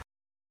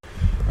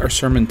Our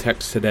sermon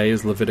text today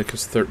is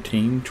Leviticus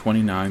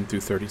 13:29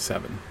 through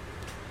 37.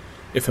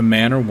 If a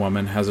man or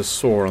woman has a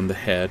sore on the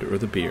head or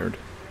the beard,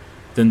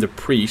 then the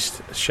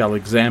priest shall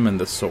examine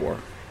the sore.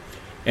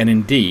 And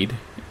indeed,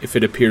 if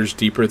it appears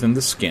deeper than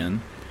the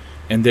skin,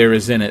 and there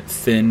is in it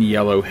thin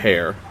yellow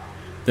hair,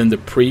 then the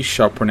priest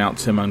shall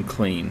pronounce him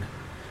unclean.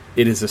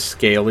 It is a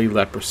scaly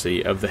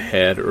leprosy of the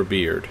head or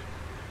beard.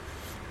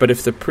 But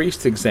if the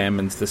priest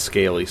examines the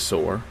scaly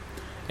sore,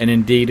 and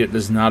indeed it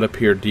does not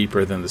appear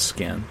deeper than the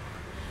skin,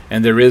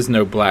 and there is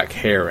no black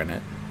hair in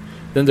it,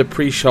 then the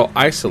priest shall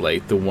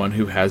isolate the one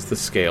who has the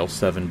scale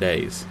 7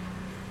 days.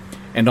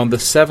 And on the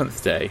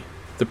 7th day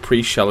the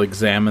priest shall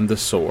examine the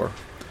sore,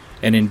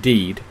 and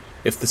indeed,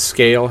 if the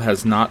scale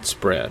has not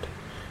spread,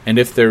 and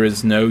if there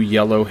is no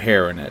yellow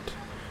hair in it,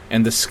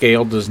 and the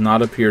scale does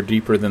not appear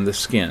deeper than the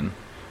skin,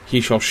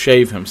 he shall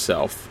shave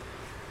himself,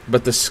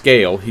 but the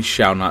scale he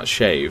shall not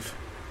shave.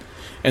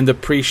 And the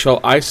priest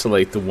shall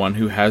isolate the one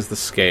who has the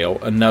scale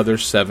another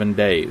 7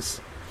 days.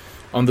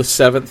 On the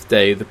 7th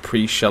day the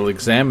priest shall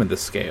examine the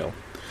scale,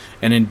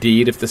 and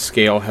indeed if the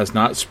scale has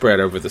not spread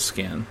over the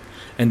skin,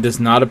 and does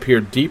not appear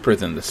deeper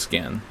than the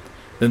skin,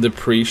 then the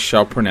priest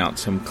shall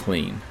pronounce him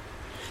clean.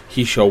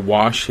 He shall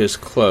wash his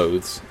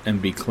clothes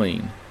and be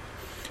clean.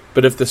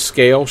 But if the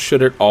scale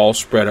should at all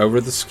spread over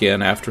the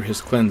skin after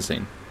his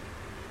cleansing,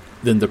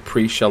 then the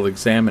priest shall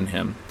examine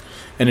him,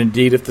 and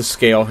indeed if the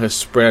scale has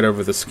spread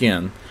over the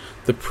skin,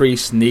 the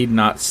priest need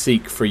not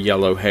seek for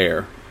yellow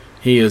hair.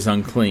 He is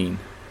unclean.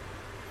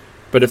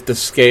 But if the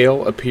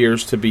scale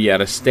appears to be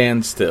at a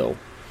standstill,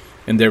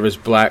 and there is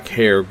black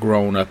hair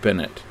grown up in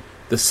it,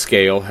 the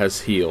scale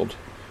has healed.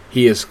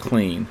 He is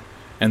clean,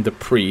 and the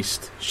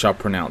priest shall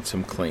pronounce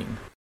him clean.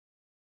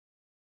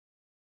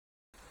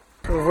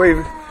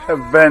 We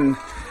have been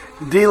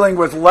dealing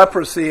with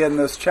leprosy in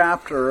this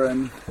chapter,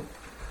 and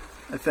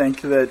I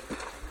think that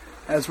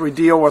as we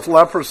deal with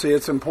leprosy,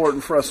 it's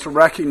important for us to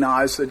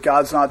recognize that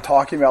God's not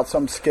talking about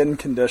some skin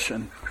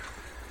condition.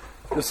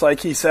 Just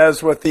like he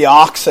says with the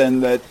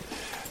oxen that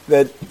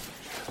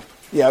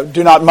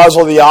do not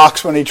muzzle the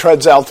ox when he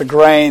treads out the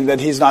grain, that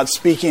he's not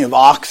speaking of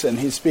oxen.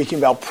 He's speaking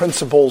about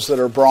principles that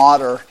are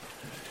broader.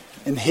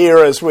 And here,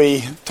 as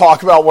we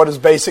talk about what is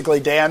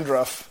basically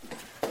dandruff,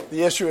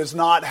 the issue is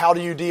not how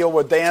do you deal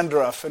with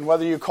dandruff and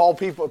whether you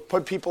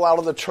put people out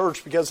of the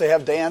church because they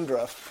have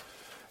dandruff.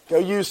 Go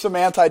use some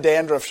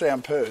anti-dandruff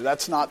shampoo.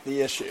 That's not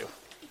the issue.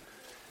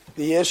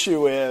 The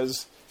issue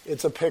is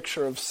it's a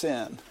picture of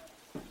sin.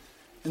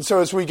 And so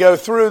as we go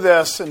through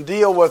this and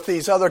deal with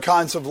these other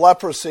kinds of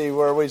leprosy,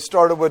 where we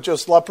started with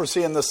just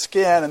leprosy in the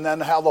skin and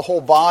then how the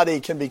whole body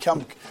can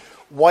become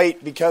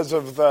white because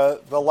of the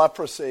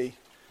leprosy.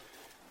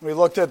 We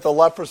looked at the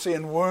leprosy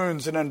in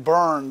wounds and in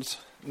burns.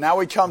 Now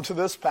we come to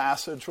this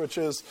passage, which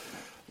is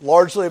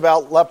largely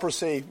about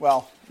leprosy.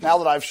 Well, now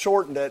that I've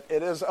shortened it,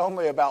 it is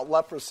only about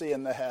leprosy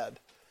in the head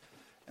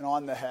and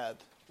on the head.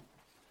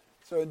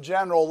 So in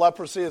general,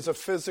 leprosy is a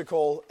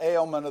physical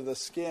ailment of the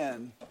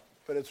skin,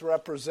 but it's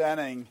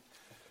representing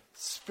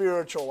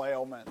spiritual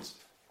ailments.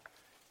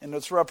 And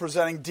it's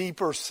representing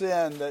deeper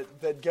sin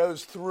that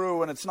goes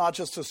through, and it's not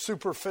just a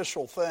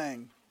superficial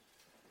thing.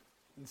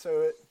 And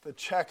so the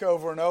check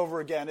over and over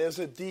again, is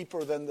it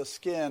deeper than the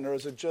skin, or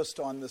is it just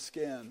on the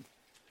skin?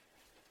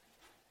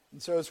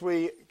 And so as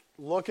we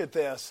look at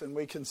this and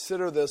we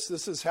consider this,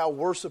 this is how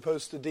we're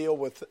supposed to deal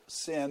with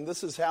sin.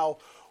 This is how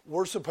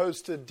we're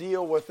supposed to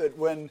deal with it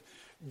when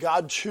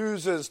God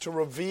chooses to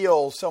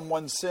reveal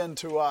someone's sin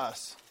to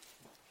us.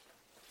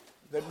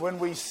 That when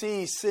we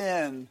see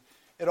sin,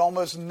 it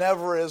almost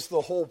never is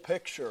the whole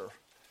picture.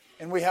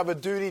 And we have a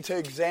duty to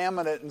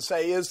examine it and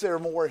say, is there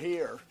more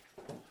here?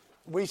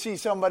 We see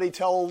somebody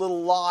tell a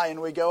little lie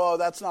and we go, oh,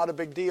 that's not a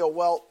big deal.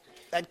 Well,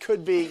 that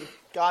could be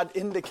God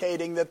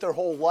indicating that their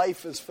whole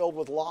life is filled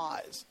with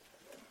lies.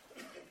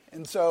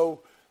 And so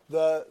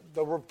the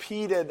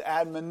repeated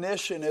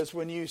admonition is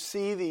when you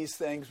see these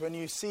things, when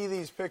you see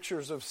these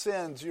pictures of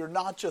sins, you're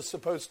not just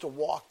supposed to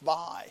walk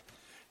by.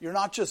 You're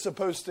not just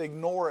supposed to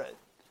ignore it.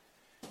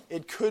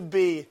 It could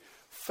be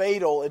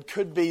fatal. It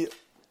could be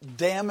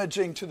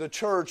damaging to the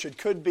church. It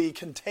could be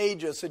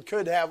contagious. It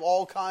could have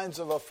all kinds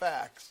of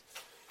effects.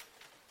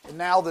 And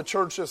now the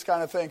church just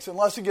kind of thinks,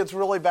 unless it gets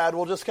really bad,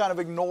 we'll just kind of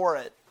ignore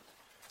it.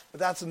 But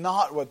that's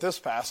not what this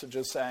passage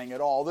is saying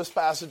at all. This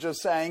passage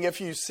is saying if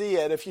you see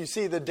it, if you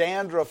see the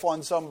dandruff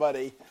on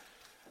somebody,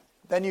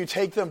 then you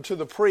take them to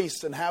the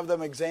priest and have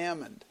them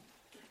examined.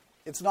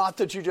 It's not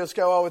that you just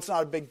go, oh, it's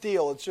not a big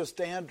deal. It's just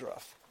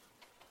dandruff.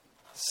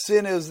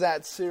 Sin is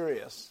that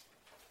serious.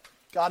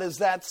 God is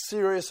that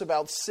serious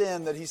about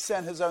sin that he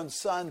sent his own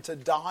son to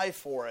die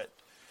for it.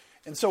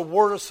 And so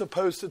we're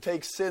supposed to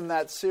take sin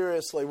that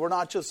seriously. We're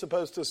not just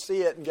supposed to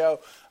see it and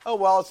go, oh,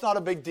 well, it's not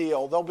a big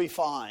deal. They'll be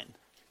fine.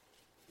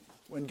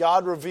 When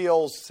God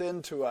reveals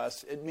sin to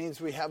us, it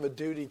means we have a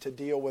duty to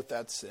deal with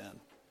that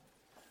sin.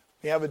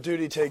 We have a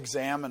duty to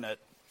examine it,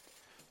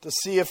 to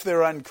see if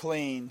they're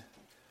unclean,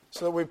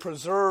 so that we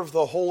preserve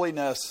the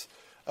holiness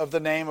of the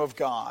name of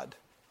God.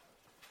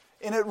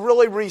 And it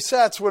really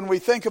resets when we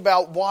think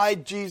about why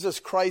Jesus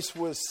Christ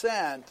was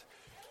sent.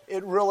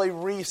 it really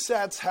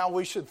resets how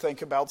we should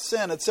think about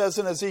sin. It says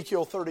in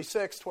Ezekiel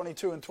 36,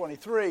 22 and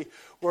 23,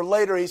 where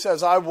later he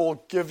says, I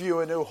will give you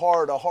a new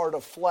heart, a heart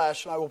of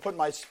flesh, and I will put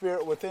my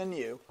spirit within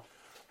you.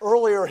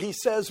 Earlier he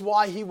says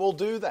why he will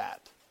do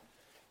that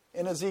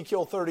in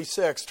Ezekiel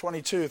 36,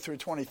 22 through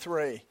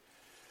 23.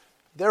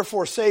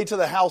 Therefore say to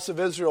the house of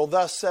Israel,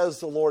 thus says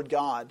the Lord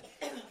God,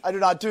 I do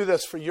not do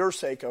this for your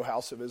sake, O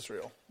house of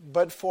Israel,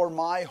 but for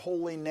my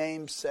holy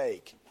name's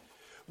sake,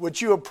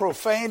 which you have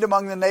profaned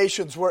among the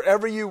nations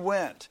wherever you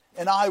went,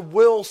 and I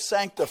will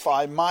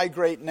sanctify my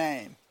great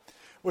name,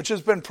 which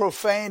has been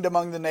profaned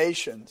among the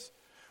nations,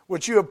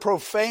 which you have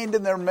profaned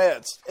in their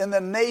midst. And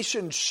the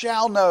nations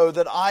shall know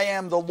that I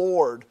am the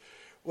Lord,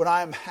 when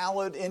I am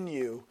hallowed in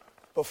you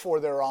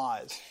before their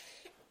eyes.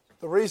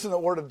 The reason that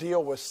we're to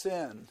deal with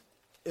sin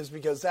is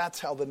because that's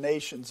how the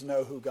nations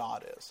know who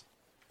God is.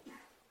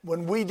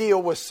 When we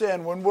deal with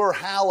sin, when we're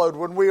hallowed,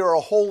 when we are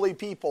a holy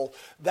people,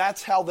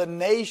 that's how the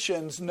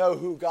nations know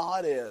who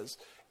God is.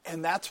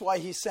 And that's why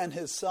he sent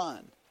his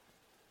Son,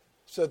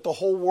 so that the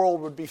whole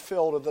world would be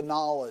filled with the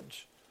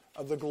knowledge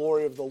of the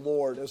glory of the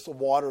Lord as the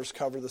waters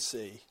cover the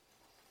sea.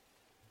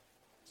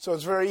 So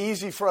it's very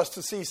easy for us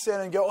to see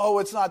sin and go, oh,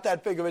 it's not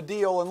that big of a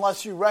deal,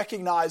 unless you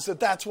recognize that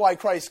that's why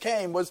Christ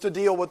came, was to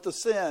deal with the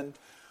sin,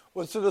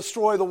 was to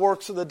destroy the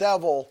works of the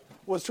devil,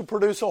 was to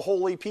produce a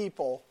holy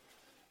people.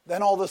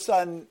 Then all of a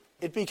sudden,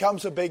 it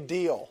becomes a big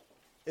deal.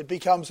 It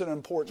becomes an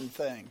important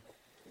thing.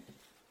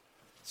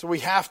 So we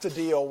have to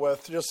deal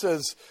with, just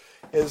as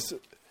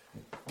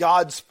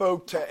God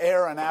spoke to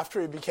Aaron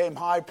after he became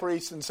high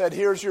priest and said,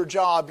 here's your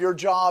job. Your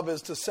job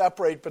is to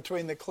separate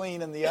between the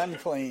clean and the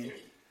unclean.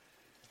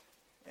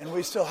 And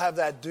we still have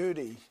that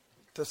duty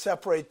to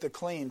separate the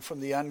clean from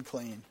the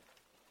unclean,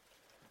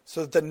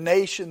 so that the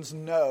nations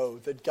know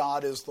that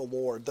God is the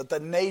Lord, that the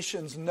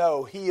nations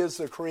know he is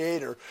the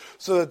Creator,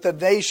 so that the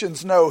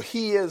nations know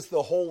he is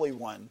the Holy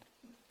One,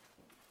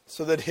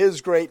 so that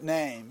his great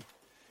name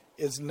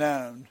is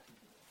known.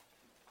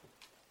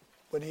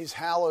 When he's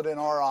hallowed in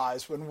our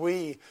eyes, when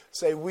we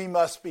say we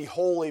must be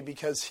holy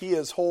because he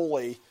is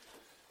holy,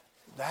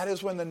 that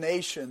is when the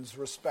nations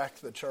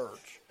respect the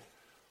church.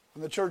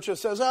 When the church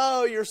just says,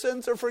 oh, your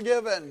sins are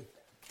forgiven,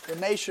 the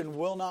nation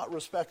will not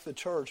respect the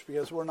church,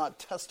 because we're not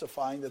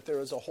testifying that there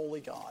is a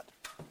holy God.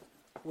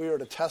 We are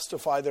to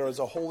testify there is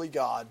a holy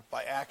God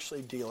by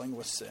actually dealing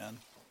with sin.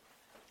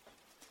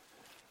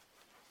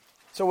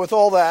 So with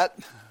all that,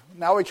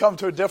 now we come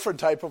to a different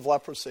type of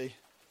leprosy.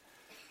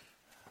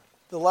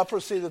 The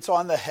leprosy that's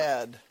on the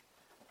head.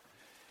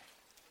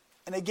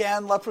 And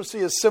again, leprosy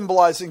is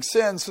symbolizing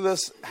sin, so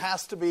this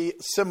has to be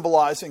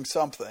symbolizing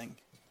something.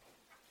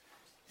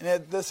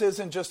 And this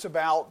isn't just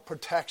about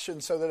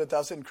protection so that it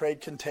doesn't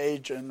create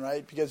contagion,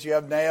 right? Because you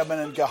have Naaman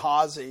and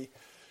Gehazi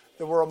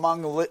that were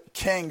among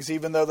kings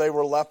even though they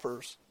were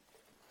lepers.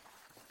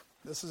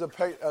 This is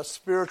a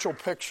spiritual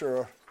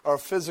picture, or a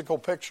physical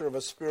picture of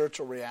a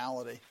spiritual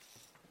reality.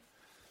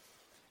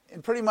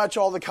 In pretty much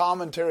all the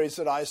commentaries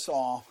that I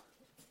saw,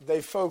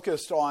 they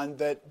focused on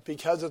that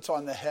because it's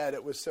on the head,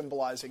 it was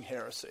symbolizing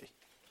heresy.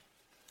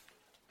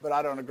 But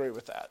I don't agree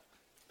with that.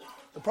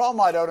 The problem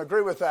I don't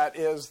agree with that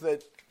is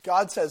that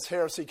God says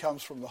heresy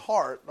comes from the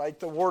heart, right?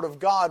 The Word of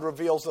God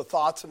reveals the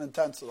thoughts and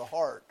intents of the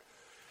heart.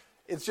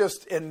 It's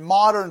just in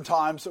modern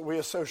times that we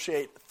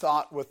associate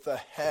thought with the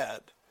head.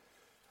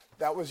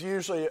 That was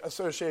usually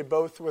associated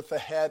both with the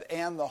head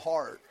and the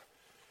heart.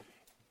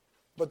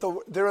 But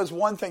there is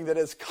one thing that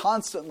is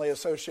constantly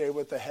associated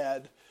with the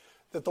head,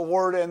 that the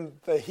word in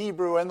the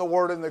Hebrew and the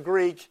word in the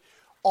Greek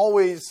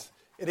always,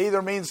 it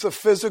either means the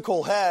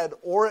physical head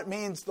or it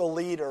means the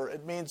leader.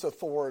 It means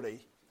authority.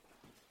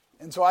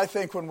 And so I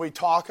think when we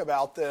talk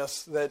about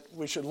this, that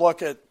we should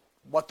look at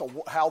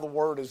how the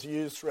word is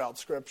used throughout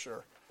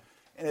Scripture.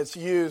 And it's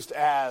used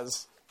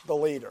as the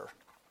leader.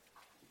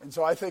 And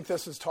so I think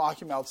this is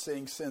talking about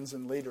seeing sins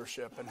in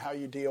leadership and how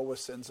you deal with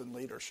sins in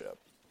leadership.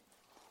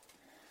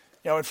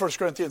 You know, in 1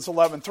 Corinthians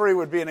 11:3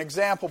 would be an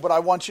example, but I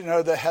want you to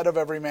know the head of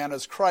every man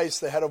is Christ,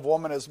 the head of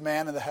woman is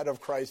man, and the head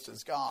of Christ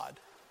is God.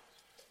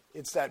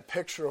 It's that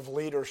picture of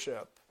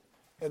leadership.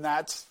 And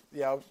that's,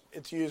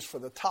 it's used for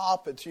the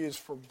top, it's used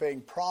for being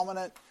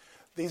prominent.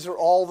 These are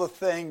all the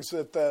things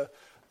that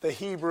the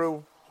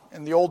Hebrew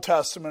in the Old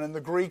Testament and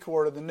the Greek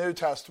word of the New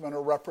Testament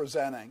are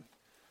representing.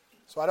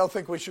 So I don't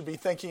think we should be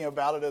thinking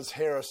about it as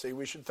heresy.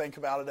 We should think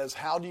about it as,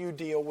 how do you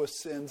deal with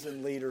sins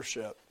in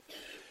leadership?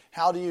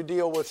 How do you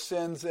deal with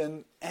sins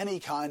in any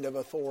kind of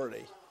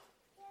authority?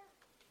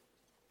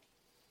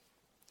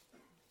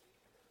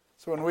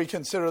 So when we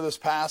consider this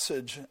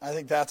passage, I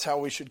think that's how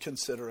we should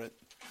consider it.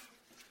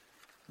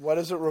 What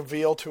does it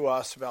reveal to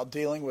us about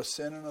dealing with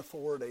sin and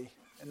authority?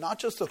 And not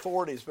just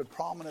authorities, but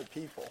prominent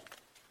people.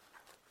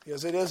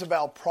 Because it is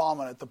about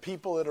prominent, the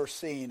people that are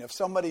seen. If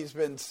somebody's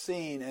been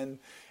seen, and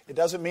it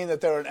doesn't mean that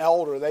they're an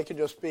elder, they could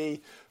just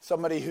be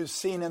somebody who's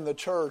seen in the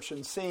church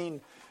and seen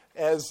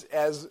as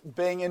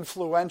being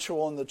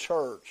influential in the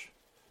church.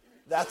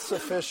 That's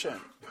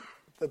sufficient,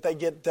 that they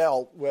get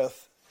dealt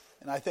with.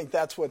 And I think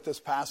that's what this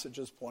passage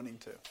is pointing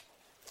to.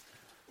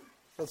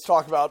 Let's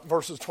talk about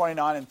verses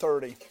 29 and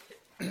 30.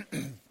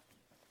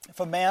 If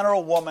a man or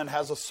a woman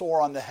has a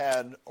sore on the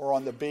head or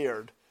on the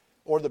beard,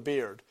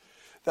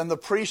 then the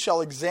priest shall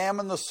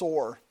examine the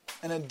sore,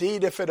 and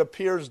indeed if it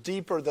appears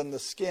deeper than the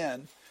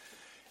skin,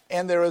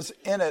 and there is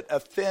in it a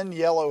thin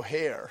yellow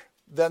hair,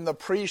 then the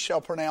priest shall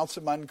pronounce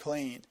him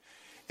unclean.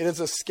 It is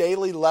a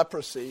scaly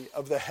leprosy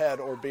of the head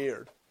or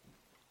beard.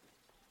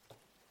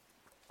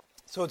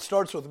 So it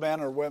starts with man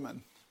or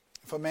woman.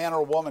 If a man or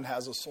a woman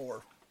has a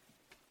sore.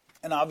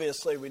 And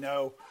obviously we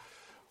know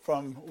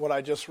from what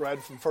I just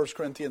read from 1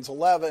 Corinthians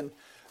 11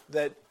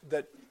 that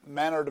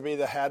men are to be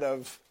the head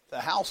of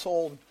the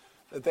household,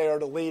 that they are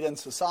to lead in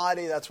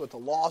society. That's what the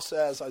law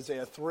says.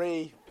 Isaiah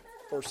 3,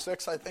 verse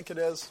 6, I think it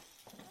is,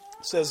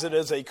 says it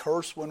is a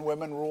curse when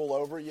women rule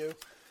over you.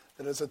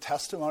 That is a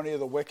testimony of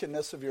the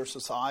wickedness of your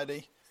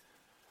society.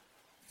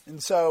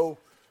 And so,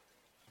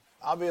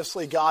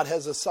 obviously, God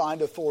has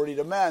assigned authority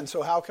to men.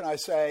 So how can I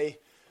say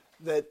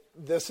that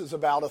this is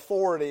about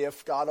authority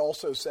if God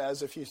also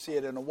says if you see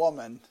it in a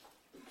woman?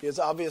 Because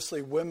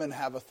obviously women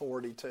have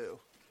authority too.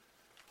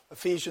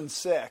 Ephesians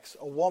 6,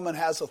 a woman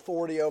has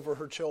authority over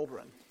her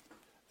children.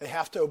 They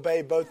have to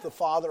obey both the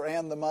father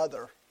and the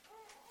mother.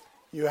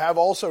 You have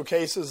also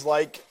cases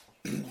like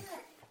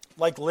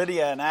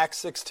Lydia in Acts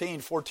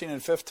 16, 14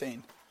 and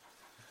 15.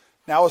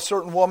 Now a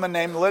certain woman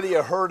named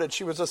Lydia heard that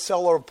she was a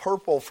seller of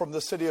purple from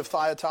the city of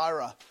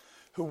Thyatira,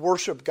 who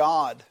worshiped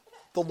God.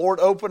 The Lord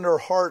opened her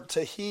heart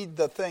to heed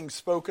the things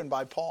spoken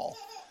by Paul.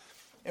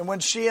 And when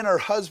she and her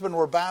husband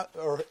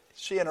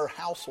she and her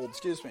household,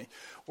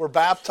 were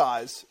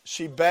baptized,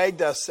 she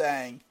begged us,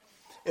 saying,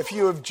 "If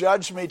you have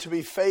judged me to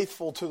be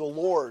faithful to the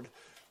Lord,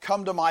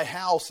 come to my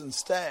house and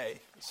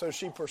stay." So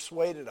she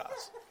persuaded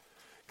us.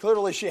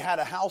 Clearly she had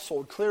a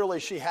household.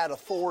 Clearly she had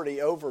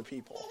authority over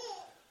people.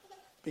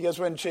 Because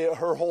when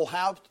her whole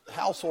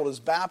household is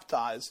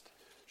baptized,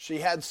 she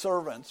had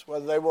servants.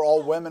 Whether they were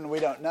all women, we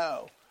don't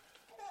know.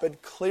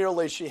 But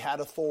clearly she had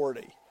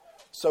authority.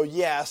 So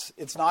yes,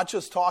 it's not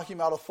just talking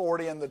about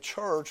authority in the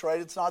church, right?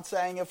 It's not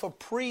saying if a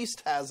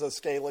priest has a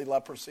scaly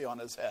leprosy on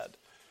his head.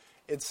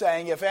 It's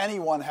saying if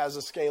anyone has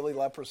a scaly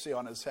leprosy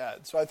on his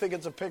head. So I think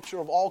it's a picture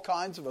of all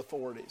kinds of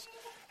authorities.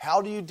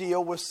 How do you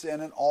deal with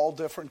sin in all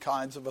different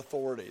kinds of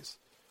authorities?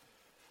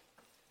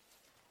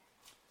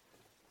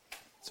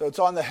 So it's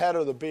on the head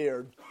or the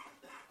beard.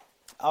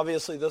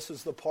 Obviously, this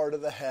is the part of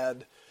the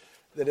head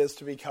that is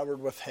to be covered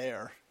with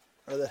hair,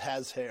 or that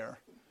has hair.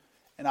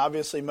 And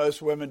obviously,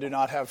 most women do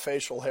not have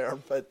facial hair,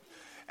 but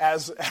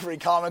as every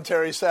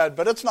commentary said,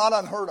 but it's not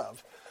unheard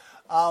of.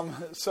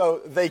 So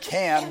they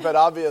can, but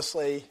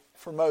obviously,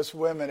 for most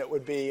women, it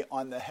would be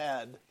on the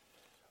head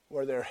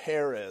where their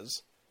hair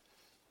is.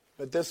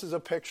 But this is a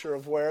picture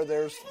of where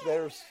there's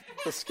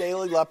the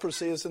scaly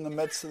leprosy is in the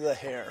midst of the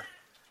hair.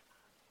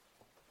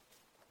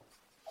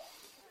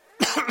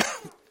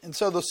 And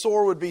so the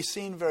sore would be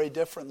seen very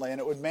differently, and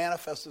it would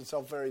manifest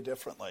itself very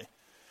differently.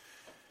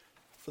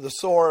 For the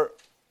sore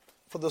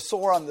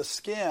on the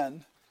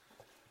skin,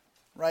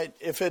 right,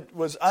 if it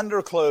was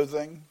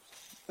underclothing,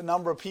 the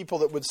number of people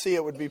that would see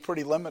it would be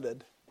pretty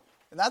limited.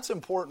 And that's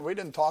important. We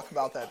didn't talk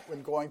about that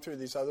when going through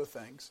these other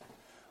things.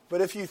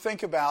 But if you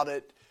think about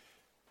it,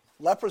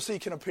 leprosy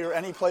can appear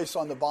any place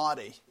on the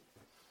body.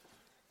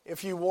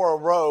 If you wore a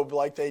robe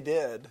like they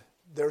did,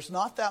 there's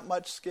not that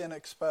much skin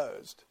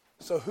exposed.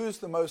 So who's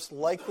the most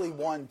likely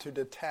one to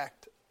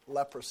detect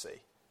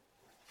leprosy?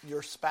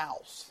 Your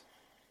spouse.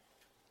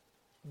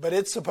 But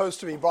it's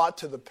supposed to be brought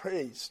to the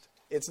priest.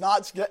 It's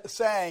not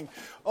saying,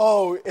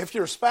 oh, if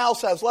your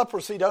spouse has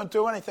leprosy, don't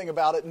do anything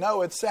about it.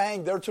 No, it's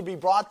saying they're to be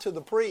brought to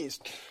the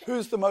priest.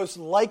 Who's the most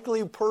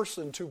likely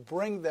person to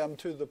bring them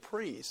to the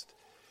priest?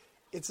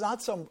 It's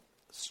not some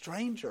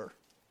stranger.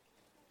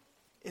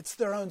 It's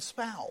their own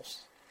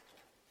spouse.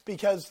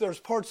 Because there's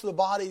parts of the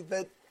body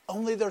that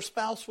only their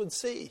spouse would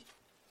see.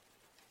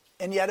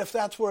 And yet if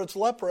that's where it's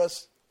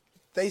leprous,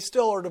 they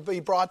still are to be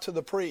brought to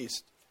the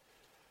priest.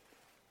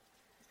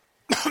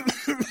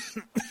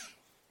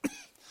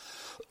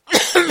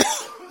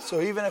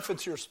 So even if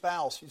it's your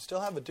spouse, you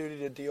still have a duty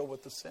to deal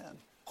with the sin.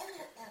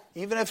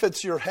 Even if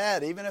it's your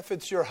head, even if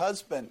it's your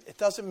husband, it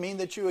doesn't mean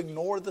that you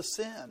ignore the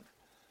sin.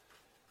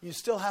 You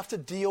still have to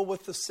deal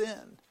with the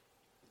sin.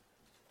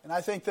 And I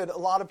think that a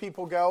lot of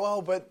people go,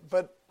 oh,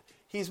 but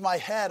he's my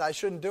head, I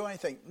shouldn't do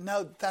anything.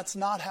 No, that's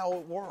not how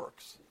it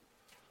works.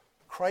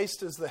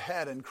 Christ is the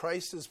head, and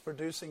Christ is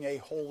producing a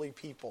holy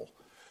people.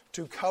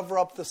 To cover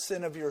up the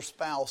sin of your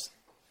spouse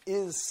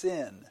is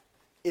sin.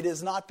 It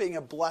is not being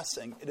a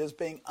blessing. It is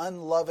being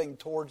unloving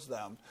towards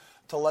them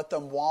to let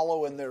them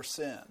wallow in their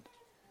sin.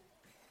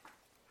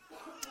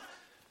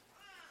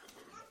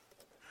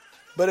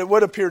 But it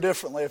would appear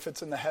differently if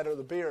it's in the head or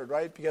the beard,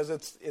 right? Because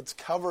it's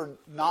covered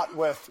not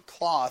with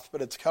cloth,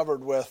 but it's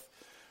covered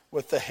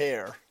with the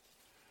hair.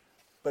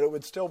 But it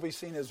would still be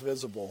seen as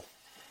visible.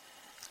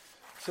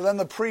 So then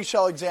the priest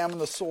shall examine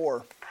the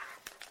sore.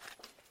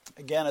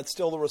 Again, it's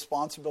still the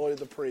responsibility of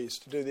the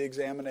priest to do the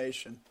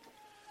examination.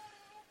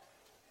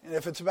 And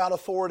if it's about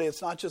authority,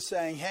 it's not just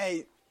saying,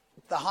 hey,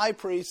 the high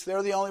priest,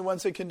 they're the only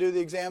ones that can do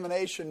the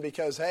examination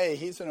because, hey,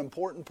 he's an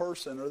important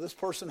person or this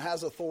person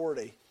has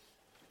authority.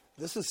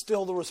 This is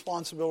still the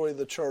responsibility of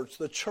the church.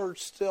 The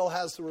church still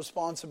has the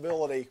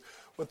responsibility.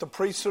 With the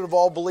priesthood of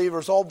all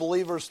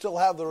believers still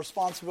have the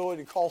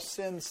responsibility to call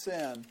sin,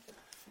 sin,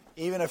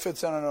 even if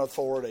it's in an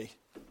authority.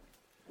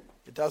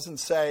 It doesn't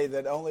say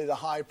that only the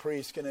high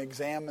priest can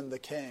examine the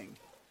king.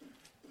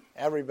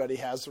 Everybody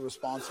has the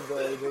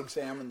responsibility to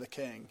examine the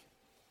king.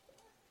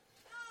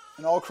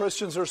 And all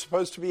Christians are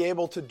supposed to be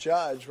able to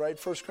judge, right?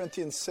 1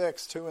 Corinthians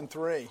 6, 2 and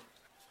 3.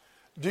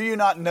 Do you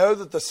not know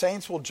that the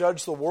saints will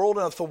judge the world?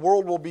 And if the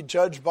world will be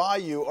judged by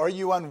you, are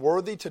you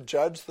unworthy to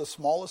judge the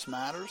smallest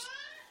matters?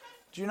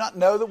 Do you not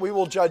know that we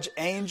will judge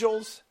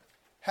angels?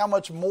 How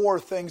much more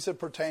things that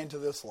pertain to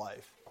this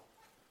life?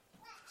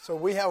 So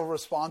we have a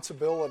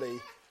responsibility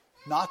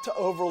not to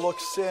overlook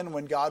sin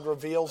when God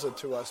reveals it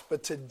to us,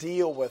 but to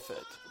deal with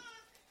it.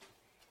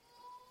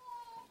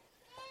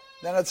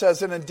 Then it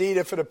says, and indeed,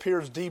 if it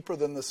appears deeper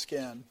than the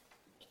skin.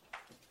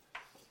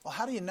 Well,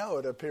 how do you know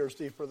it appears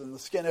deeper than the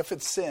skin? If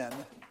it's sin,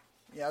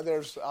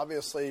 there's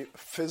obviously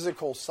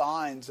physical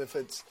signs if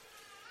it's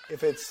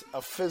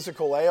a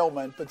physical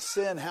ailment. But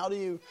sin, how do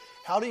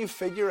you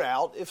figure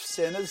out if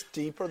sin is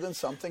deeper than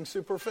something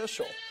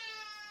superficial?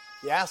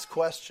 You ask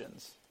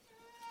questions,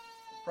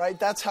 right?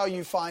 That's how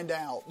you find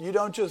out. You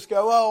don't just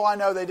go, oh, I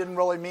know they didn't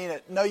really mean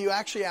it. No, you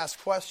actually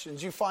ask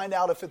questions. You find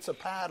out if it's a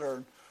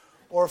pattern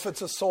or if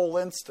it's a sole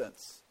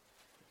instance.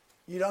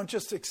 You don't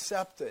just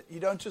accept it. You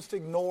don't just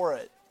ignore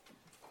it.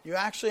 You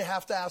actually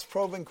have to ask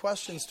probing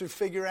questions to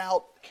figure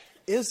out,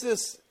 is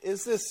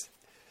this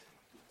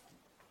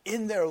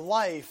in their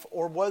life,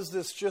 or was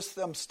this just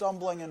them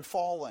stumbling and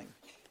falling?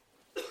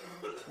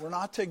 We're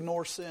not to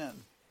ignore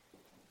sin.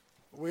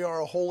 We are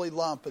a holy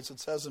lump, as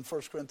it says in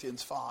 1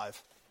 Corinthians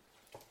 5.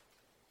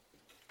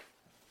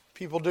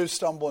 People do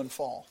stumble and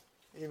fall,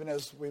 even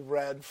as we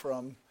read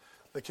from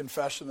the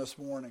confession this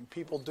morning.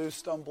 People do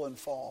stumble and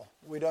fall.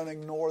 We don't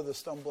ignore the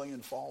stumbling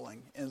and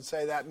falling and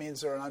say that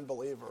means they're an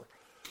unbeliever.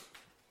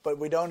 But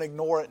we don't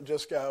ignore it and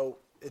just go,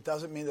 it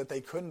doesn't mean that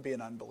they couldn't be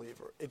an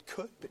unbeliever.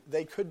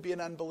 They could be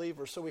an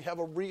unbeliever. So we have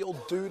a real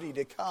duty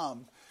to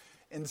come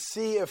and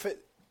see if it...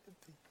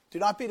 Do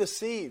not be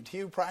deceived. He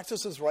who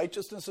practices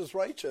righteousness is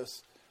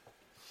righteous.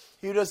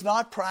 He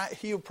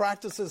who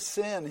practices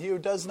sin, he who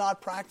does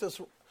not practice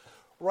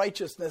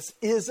righteousness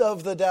is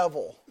of the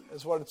devil,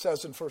 is what it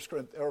says in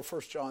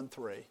 1 John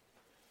 3.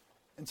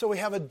 And so we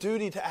have a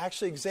duty to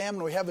actually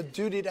examine. We have a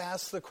duty to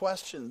ask the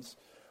questions.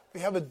 We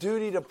have a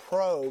duty to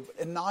probe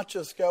and not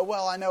just go,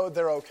 well, I know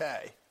they're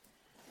okay.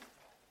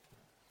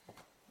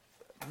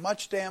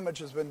 Much damage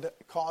has been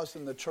caused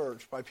in the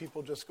church by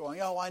people just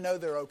going, oh, I know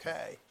they're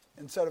okay,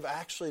 instead of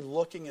actually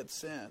looking at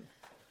sin.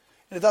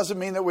 And it doesn't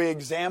mean that we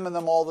examine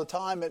them all the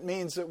time. It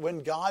means that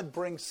when God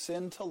brings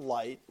sin to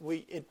light,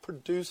 it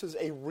produces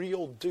a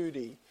real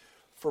duty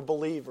for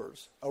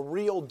believers, a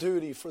real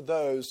duty for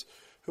those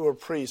who are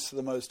priests of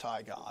the Most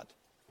High God.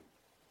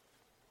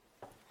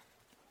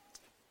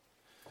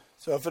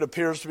 So if it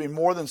appears to be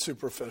more than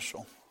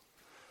superficial,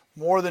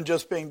 more than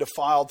just being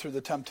defiled through the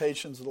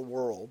temptations of the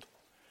world,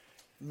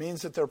 it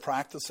means that they're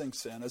practicing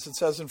sin. As it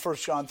says in 1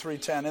 John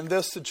 3:10, in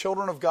this the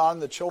children of God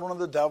and the children of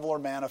the devil are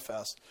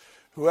manifest.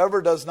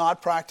 Whoever does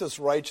not practice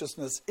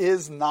righteousness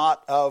is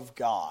not of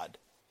God,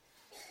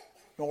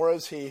 nor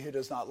is he who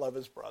does not love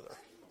his brother.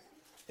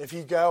 If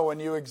you go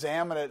and you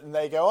examine it and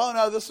they go, oh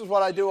no, this is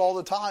what I do all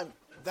the time,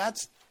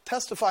 that's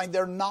testifying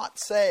they're not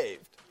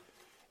saved.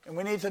 And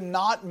we need to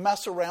not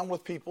mess around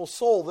with people's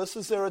soul. This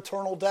is their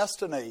eternal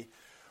destiny.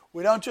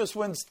 We don't just,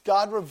 when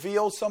God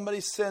reveals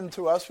somebody's sin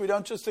to us, we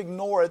don't just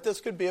ignore it.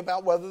 This could be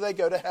about whether they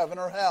go to heaven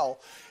or hell.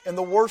 And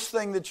the worst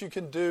thing that you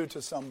can do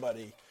to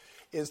somebody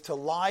is to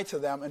lie to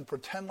them and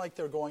pretend like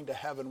they're going to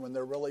heaven when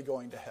they're really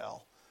going to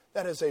hell.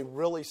 That is a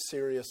really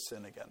serious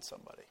sin against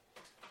somebody.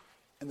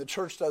 And the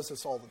church does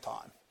this all the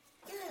time.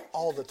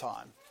 All the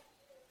time.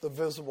 The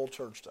visible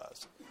church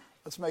does.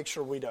 Let's make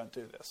sure we don't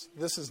do this.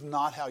 This is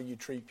not how you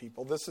treat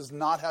people. This is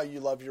not how you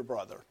love your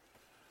brother.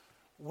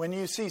 When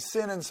you see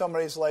sin in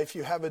somebody's life,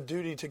 you have a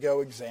duty to go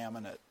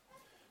examine it,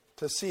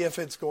 to see if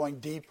it's going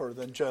deeper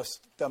than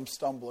just them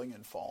stumbling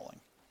and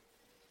falling.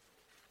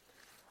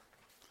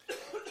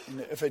 And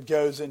if it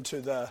goes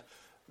into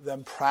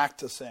them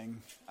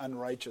practicing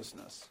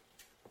unrighteousness.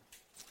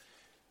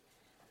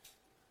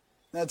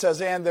 Then it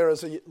says, and there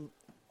is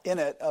in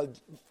it a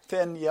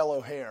thin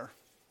yellow hair,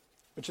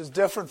 which is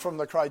different from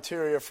the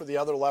criteria for the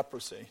other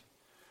leprosy.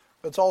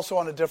 But it's also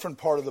on a different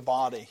part of the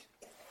body.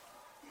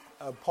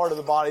 A part of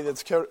the body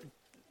that's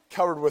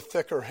covered with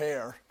thicker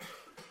hair.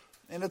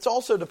 And it's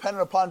also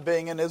dependent upon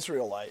being an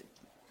Israelite.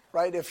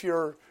 Right? If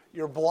you're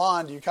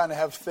blonde, you kind of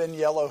have thin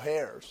yellow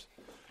hairs.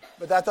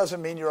 But that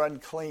doesn't mean you're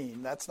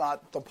unclean. That's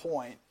not the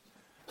point.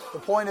 The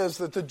point is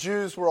that the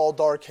Jews were all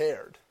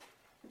dark-haired.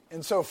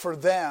 And so for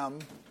them,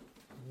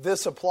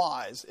 this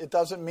applies. It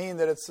doesn't mean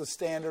that it's the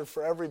standard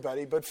for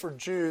everybody, but for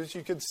Jews,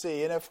 you could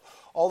see. And if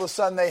all of a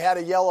sudden they had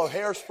a yellow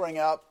hair spring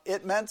up,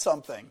 it meant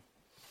something.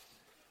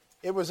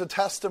 It was a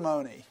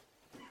testimony.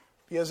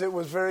 because it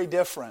was very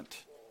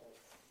different.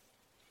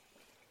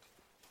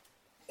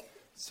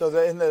 So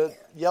the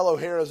yellow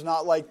hair is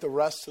not like the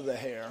rest of the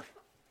hair.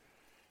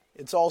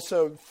 It's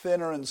also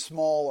thinner and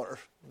smaller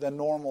than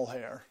normal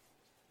hair.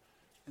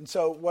 And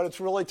so what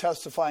it's really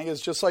testifying is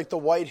just like the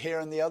white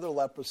hair in the other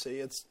leprosy,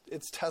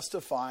 it's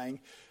testifying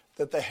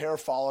that the hair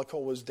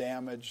follicle was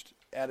damaged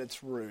at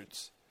its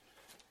roots,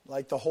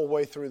 like the whole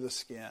way through the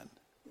skin.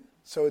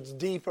 So it's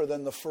deeper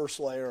than the first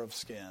layer of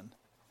skin.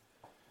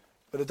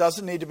 But it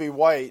doesn't need to be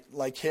white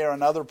like hair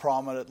and other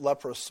prominent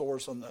leprous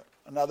sores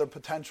another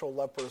potential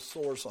leprous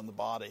sores on the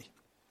body.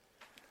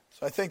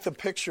 So I think the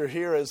picture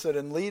here is that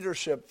in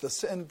leadership, the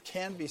sin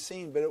can be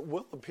seen, but it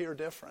will appear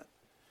different.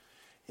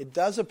 It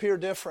does appear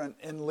different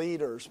in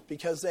leaders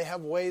because they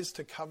have ways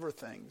to cover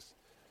things.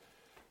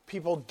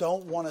 People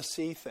don't want to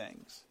see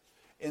things.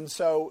 And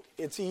so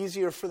it's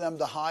easier for them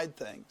to hide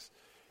things.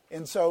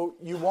 And so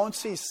you won't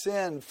see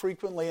sin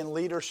frequently in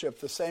leadership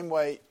the same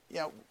way,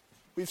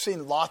 we've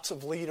seen lots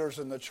of leaders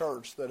in the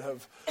church that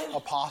have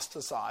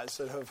apostatized,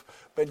 that have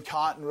been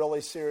caught in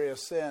really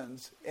serious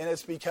sins. And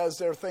it's because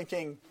they're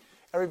thinking,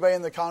 everybody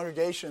in the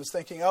congregation is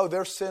thinking, oh,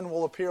 their sin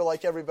will appear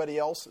like everybody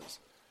else's.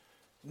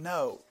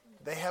 No,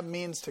 they have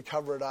means to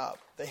cover it up.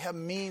 They have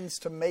means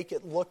to make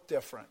it look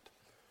different.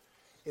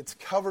 It's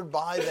covered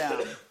by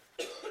them.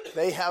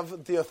 They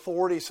have the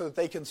authority so that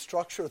they can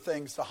structure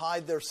things to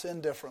hide their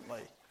sin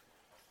differently.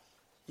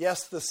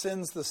 Yes, the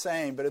sin's the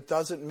same, but it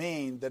doesn't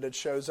mean that it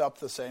shows up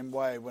the same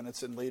way when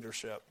it's in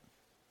leadership.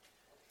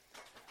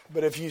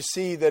 But if you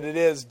see that it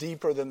is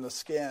deeper than the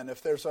skin,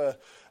 if there's a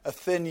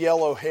thin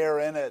yellow hair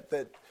in it,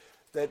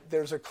 that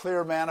there's a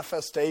clear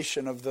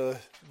manifestation of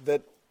that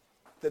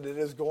it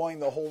is going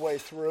the whole way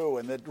through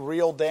and that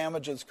real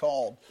damage is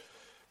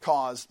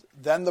caused,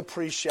 then the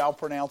priest shall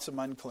pronounce him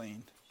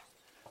unclean.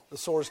 The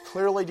sore is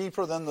clearly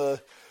deeper than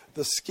the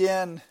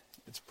skin.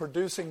 It's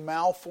producing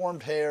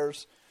malformed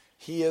hairs.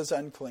 He is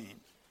unclean.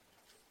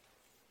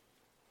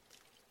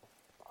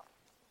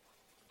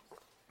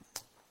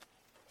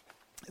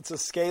 It's a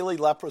scaly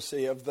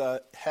leprosy of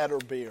the head or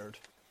beard.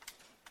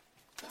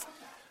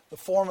 The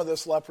form of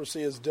this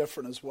leprosy is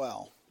different as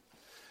well.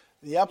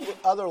 The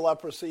other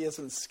leprosy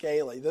isn't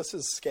scaly. This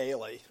is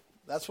scaly.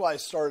 That's why I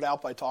started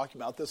out by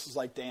talking about this is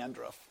like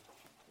dandruff.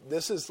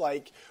 This is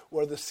like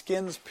where the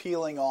skin's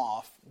peeling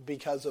off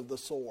because of the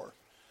sore.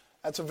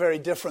 That's a very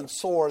different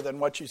sore than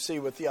what you see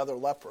with the other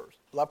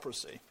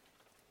leprosy,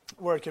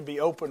 where it can be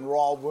open,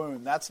 raw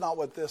wound. That's not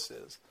what this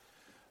is.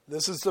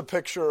 This is the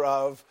picture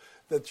of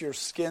that your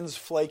skin's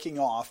flaking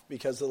off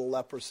because of the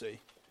leprosy.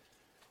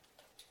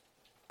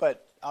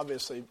 But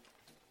obviously,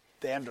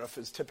 dandruff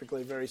is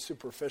typically very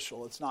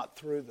superficial. It's not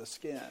through the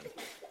skin.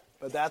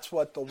 But that's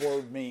what the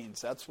word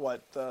means. That's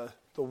what the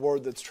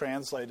word that's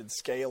translated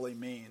scaly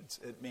means.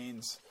 It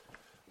means,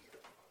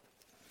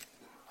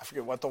 I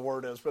forget what the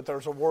word is, but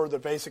there's a word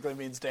that basically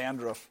means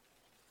dandruff.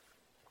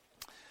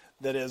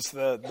 That is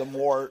the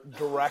more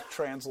direct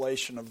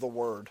translation of the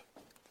word.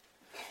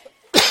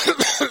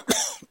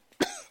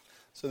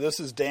 So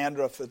this is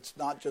dandruff that's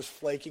not just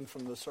flaking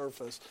from the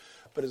surface,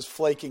 but is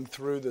flaking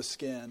through the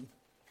skin.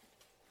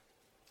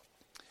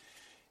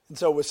 And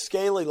so with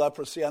scaly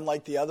leprosy,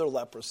 unlike the other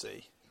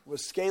leprosy,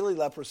 with scaly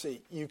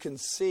leprosy, you can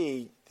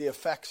see the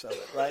effects of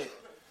it, right?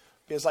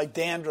 Because like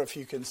dandruff,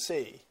 you can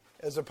see.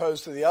 As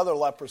opposed to the other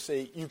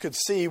leprosy, you could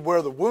see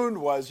where the wound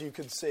was, you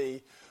could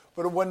see,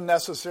 but it wouldn't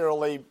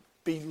necessarily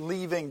be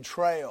leaving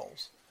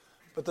trails.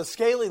 But the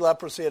scaly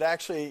leprosy, it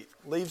actually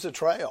leaves a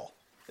trail.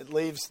 It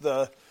leaves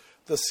the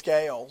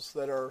scales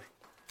that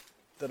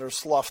are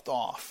sloughed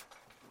off.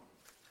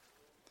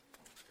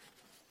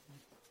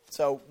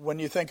 So when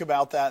you think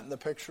about that in the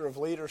picture of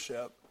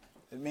leadership,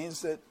 it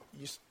means that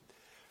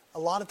a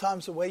lot of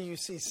times the way you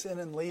see sin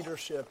in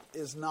leadership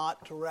is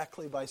not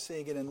directly by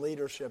seeing it in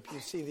leadership. You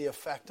see the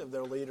effect of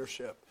their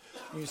leadership.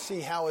 You see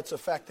how it's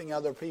affecting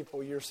other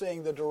people. You're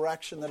seeing the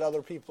direction that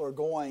other people are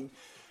going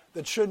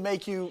that should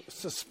make you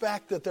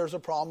suspect that there's a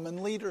problem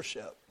in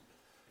leadership.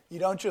 You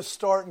don't just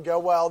start and go,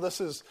 well, this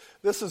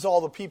is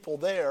all the people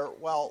there.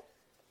 Well,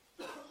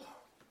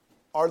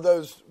 are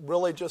those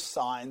really just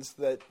signs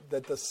that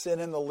the sin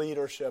in the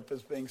leadership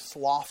is being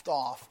sloughed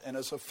off and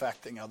is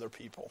affecting other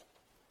people?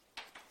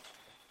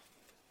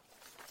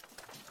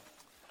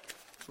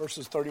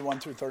 Verses 31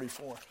 through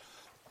 34.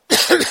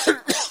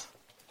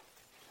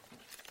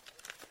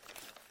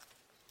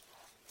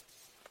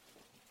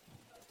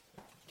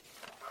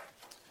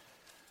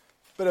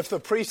 But if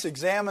the priest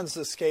examines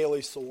the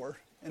scaly sore,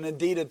 and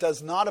indeed it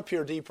does not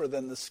appear deeper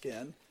than the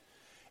skin,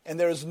 and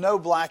there is no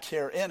black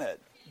hair in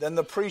it, then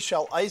the priest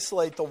shall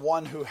isolate the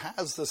one who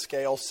has the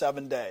scale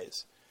 7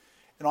 days.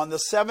 And on the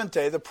seventh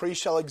day the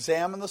priest shall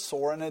examine the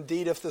sore, and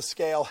indeed if the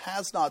scale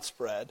has not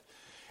spread,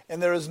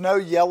 and there is no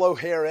yellow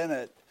hair in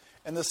it,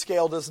 and the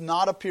scale does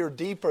not appear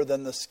deeper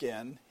than the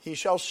skin, he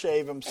shall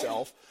shave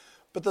himself,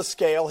 but the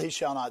scale he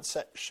shall not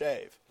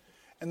shave.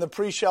 And the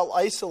priest shall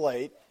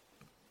isolate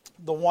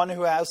the one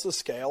who has the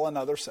scale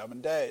another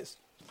 7 days.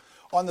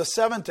 On the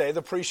seventh day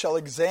the priest shall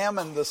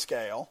examine the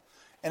scale,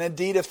 And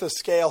indeed, if the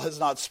scale has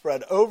not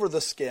spread over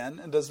the skin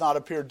and does not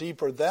appear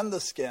deeper than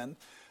the skin,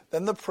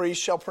 then the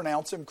priest shall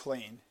pronounce him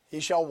clean. He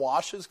shall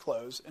wash his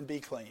clothes and be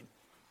clean.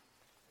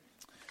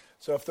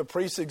 So if the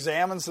priest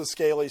examines the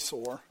scaly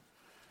sore,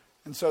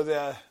 and so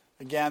the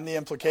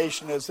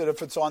implication is that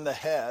if it's on the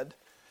head,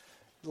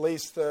 at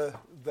least the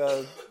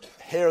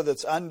hair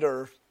that's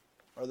under,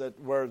 or that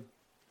where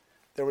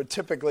there would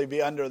typically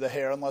be under the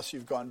hair unless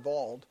you've gone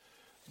bald,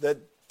 that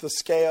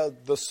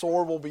the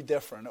sore will be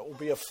different. It will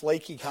be a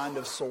flaky kind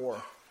of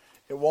sore.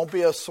 It won't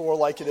be a sore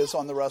like it is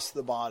on the rest of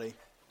the body.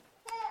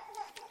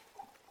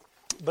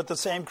 But the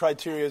same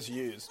criteria is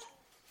used.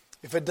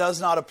 If it does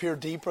not appear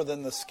deeper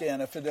than the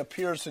skin, if it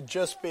appears to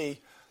just be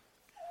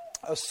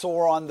a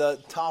sore on the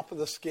top of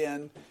the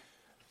skin,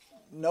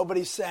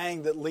 nobody's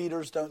saying that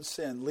leaders don't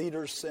sin.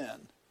 Leaders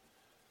sin.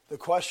 The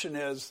question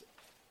is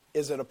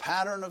it a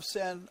pattern of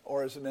sin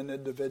or is it an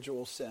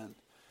individual sin?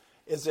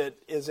 Is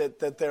it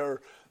that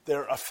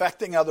they're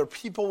affecting other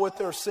people with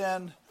their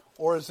sin,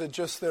 or is it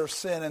just their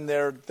sin and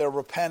they're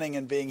repenting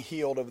and being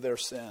healed of their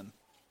sin?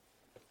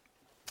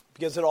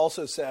 Because it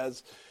also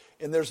says,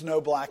 and there's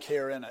no black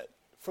hair in it.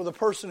 For the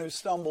person who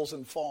stumbles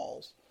and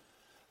falls,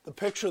 the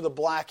picture of the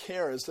black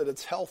hair is that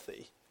it's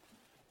healthy.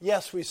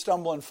 Yes, we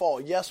stumble and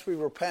fall. Yes, we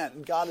repent,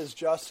 and God is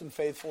just and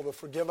faithful to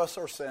forgive us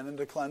our sin and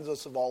to cleanse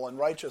us of all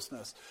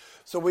unrighteousness.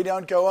 So we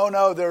don't go, oh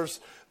no,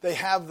 they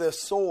have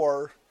this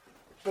sore,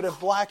 but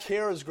if black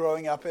hair is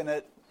growing up in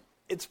it,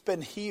 it's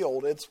been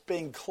healed. It's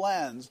being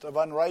cleansed of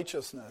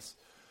unrighteousness.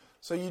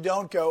 So you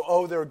don't go,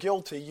 oh, they're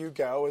guilty. You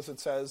go, as it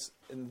says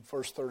in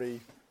verse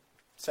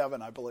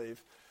 37, I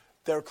believe,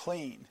 they're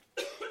clean.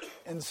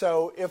 And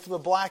so if the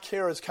black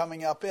hair is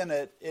coming up in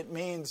it, it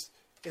means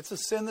it's a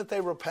sin that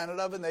they repented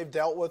of and they've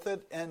dealt with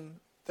it and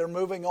they're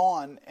moving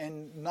on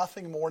and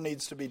nothing more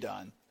needs to be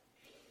done.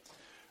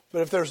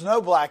 But if there's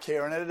no black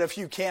hair in it, if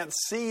you can't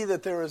see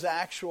that there is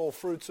actual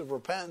fruits of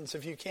repentance,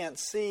 if you can't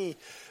see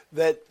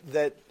that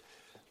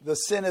the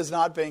sin is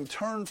not being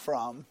turned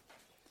from,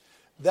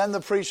 then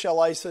the priest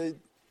shall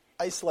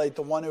isolate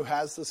the one who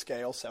has the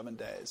scale 7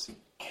 days.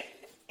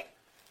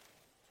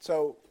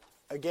 So,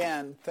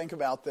 again, think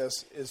about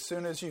this. As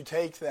soon as you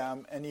take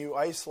them and you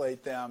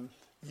isolate them,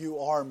 you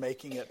are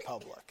making it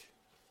public.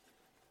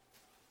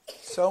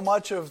 So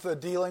much of the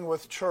dealing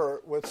with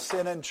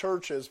sin in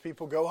churches,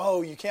 people go,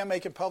 oh, you can't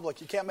make it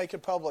public, you can't make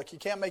it public, you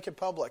can't make it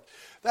public.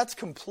 That's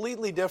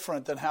completely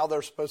different than how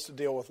they're supposed to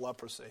deal with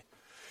leprosy.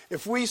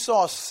 If we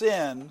saw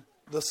sin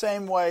the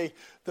same way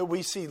that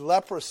we see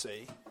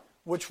leprosy,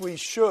 which we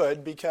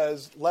should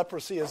because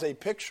leprosy is a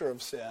picture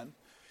of sin,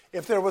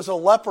 if there was a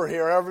leper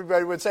here,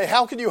 everybody would say,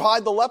 how can you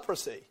hide the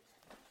leprosy?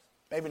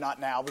 Maybe not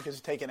now because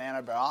you take an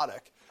antibiotic.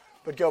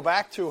 But go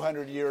back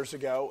 200 years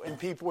ago and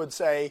people would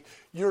say,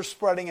 you're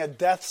spreading a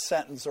death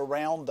sentence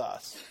around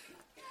us.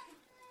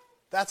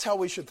 That's how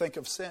we should think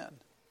of sin.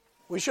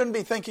 We shouldn't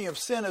be thinking of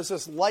sin as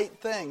this light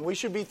thing. We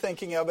should be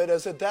thinking of it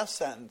as a death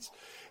sentence.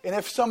 And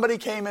if somebody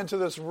came into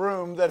this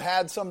room that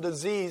had some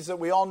disease that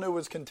we all knew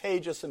was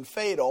contagious and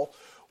fatal,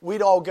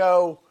 we'd all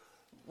go,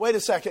 wait a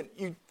second,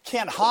 you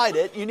can't hide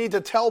it. You need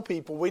to tell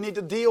people. We need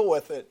to deal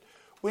with it.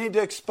 We need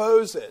to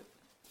expose it.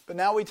 But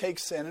now we take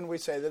sin and we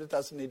say that it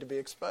doesn't need to be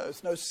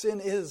exposed. No,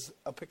 sin is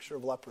a picture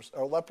of leprosy,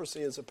 or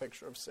leprosy is a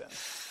picture of sin.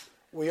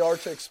 We are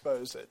to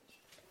expose it.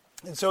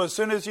 And so as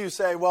soon as you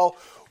say, well,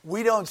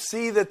 we don't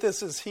see that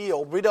this is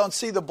healed, we don't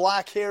see the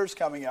black hairs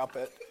coming up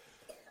it,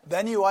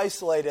 then you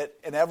isolate it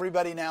and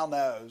everybody now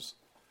knows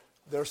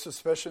there's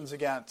suspicions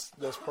against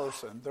this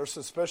person. There's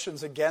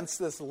suspicions against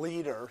this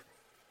leader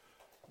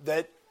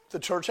that the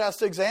church has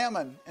to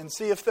examine and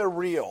see if they're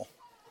real.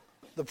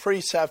 The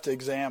priests have to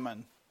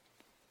examine.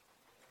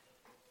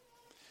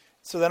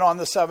 So then on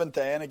the seventh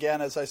day, and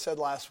again, as I said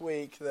last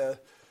week, the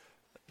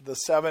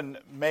 7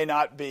 may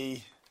not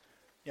be,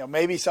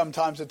 maybe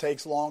sometimes it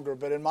takes longer,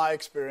 but in my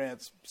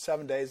experience,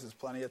 7 days is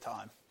plenty of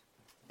time.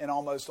 In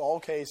almost all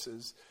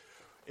cases,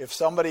 if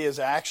somebody is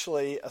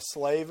actually a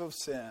slave of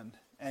sin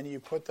and you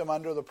put them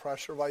under the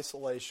pressure of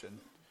isolation,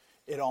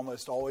 it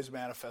almost always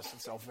manifests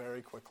itself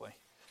very quickly.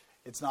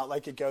 It's not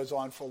like it goes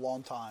on for a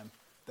long time.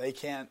 They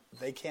can't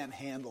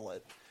handle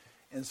it.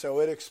 And so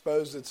it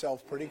exposes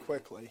itself pretty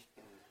quickly.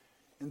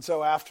 And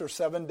so after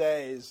 7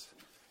 days,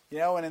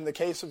 and in the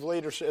case of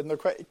leadership, in the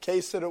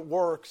case that it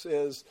works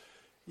is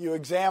you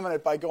examine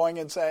it by going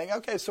and saying,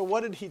 okay, so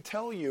what did he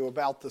tell you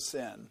about the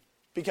sin?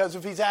 Because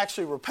if he's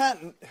actually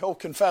repentant, he'll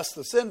confess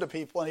the sin to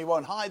people and he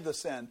won't hide the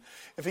sin.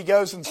 If he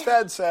goes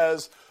instead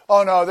says,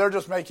 oh no, they're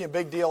just making a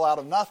big deal out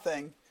of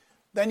nothing,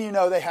 then you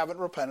know they haven't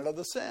repented of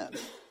the sin.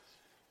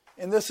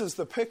 And this is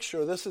the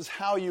picture. This is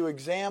how you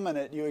examine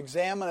it. You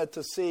examine it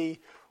to see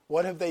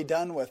what have they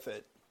done with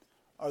it.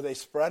 Are they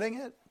spreading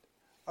it?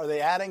 Are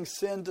they adding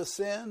sin to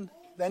sin?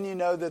 Then you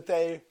know that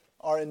they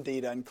are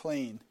indeed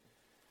unclean.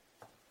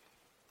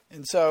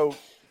 And so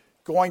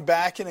going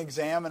back and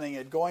examining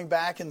it, going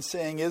back and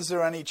seeing, is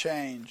there any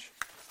change?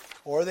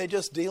 Or are they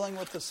just dealing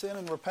with the sin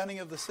and repenting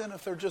of the sin?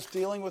 If they're just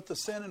dealing with the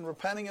sin and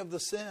repenting of the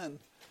sin,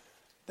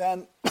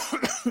 then,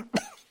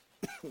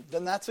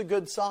 then that's a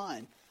good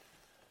sign.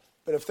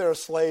 But if they're a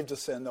slave to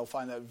sin, they'll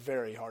find that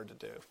very hard to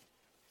do.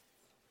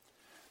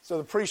 So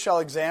the priest shall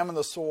examine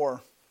the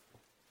sore,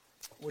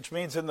 which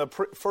means in the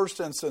first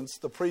instance,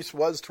 the priest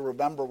was to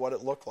remember what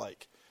it looked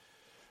like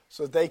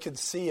so that they could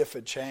see if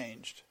it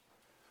changed.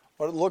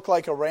 What it looked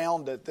like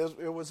around it.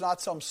 It was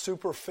not some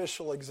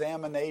superficial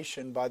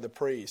examination by the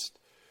priest.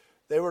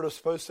 They were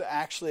supposed to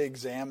actually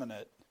examine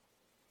it.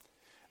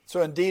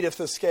 So indeed, if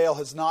the scale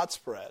has not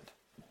spread,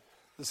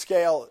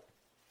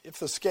 if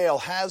the scale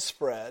has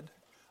spread,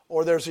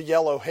 or there's a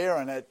yellow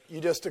hair in it,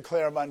 you just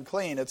declare them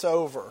unclean. It's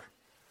over.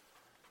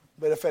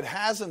 But if it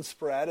hasn't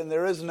spread and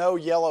there is no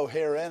yellow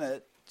hair in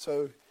it,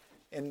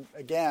 and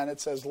again, it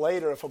says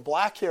later, if a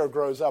black hair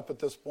grows up at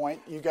this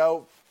point, you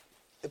go,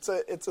 it's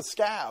a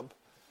scab.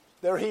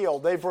 They're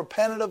healed. They've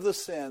repented of the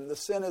sin. The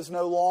sin is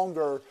no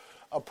longer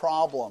a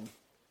problem.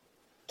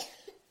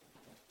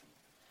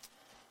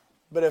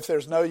 But if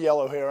there's no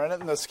yellow hair in it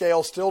and the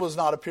scale still does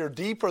not appear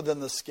deeper than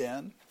the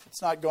skin,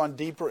 it's not gone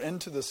deeper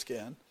into the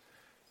skin,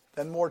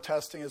 then more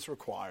testing is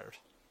required.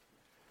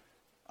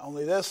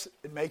 Only this,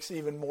 it makes it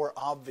even more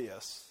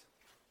obvious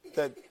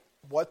that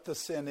what the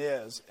sin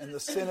is, and the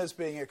sin is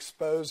being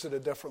exposed at a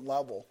different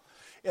level.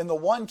 In the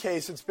one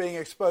case, it's being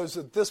exposed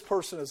that this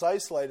person is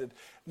isolated.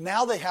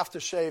 Now they have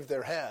to shave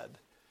their head,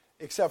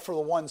 except for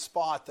the one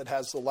spot that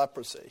has the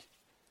leprosy.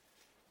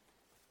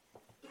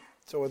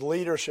 So with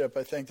leadership,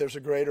 I think there's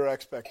a greater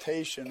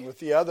expectation. With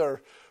the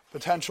other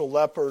potential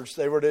lepers,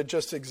 they were to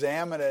just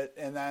examine it,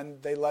 and then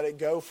they let it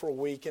go for a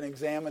week and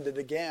examined it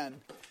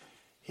again.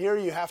 Here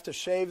you have to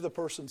shave the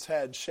person's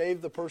head,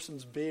 shave the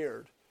person's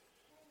beard.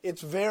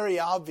 It's very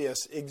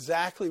obvious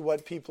exactly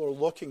what people are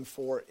looking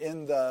for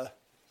in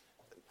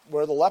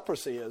where the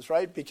leprosy is,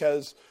 right?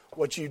 Because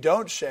what you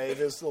don't shave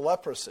is the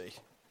leprosy.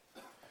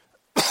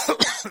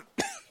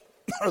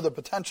 Or the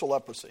potential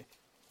leprosy.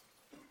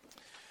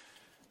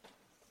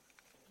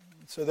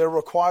 So they're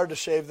required to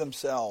shave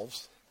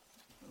themselves,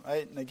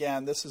 right? And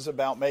again, this is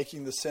about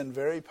making the sin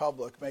very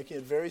public, making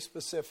it very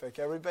specific.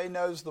 Everybody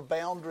knows the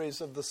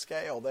boundaries of the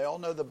scale. They all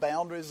know the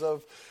boundaries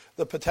of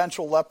the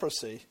potential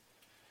leprosy.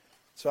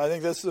 So I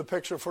think this is a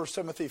picture of 1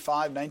 Timothy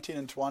 5, 19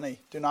 and 20.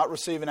 Do not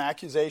receive an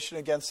accusation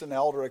against an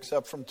elder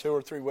except from 2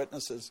 or 3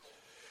 witnesses.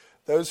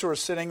 Those who are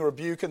sitting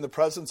rebuke in the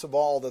presence of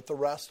all, that the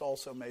rest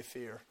also may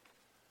fear.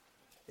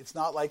 It's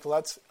not like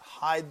let's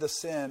hide the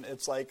sin.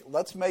 It's like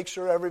let's make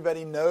sure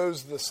everybody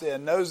knows the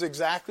sin, knows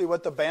exactly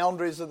what the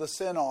boundaries of the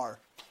sin are,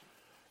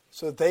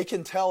 so that they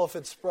can tell if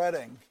it's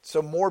spreading,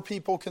 so more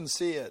people can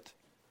see it.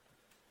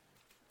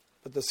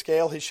 But the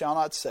scale he shall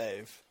not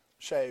shave.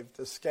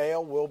 The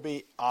scale will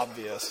be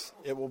obvious.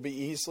 It will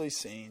be easily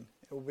seen.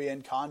 It will be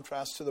in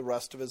contrast to the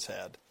rest of his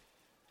head.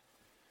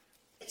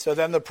 So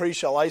then the priest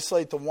shall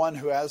isolate the one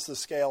who has the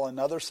scale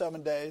another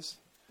 7 days.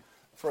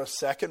 For a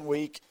second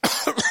week,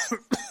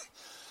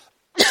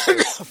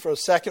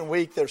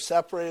 they're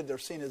separated. They're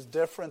seen as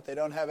different. They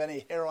don't have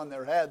any hair on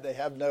their head. They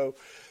have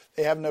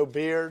no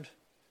beard.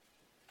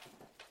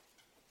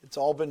 It's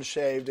all been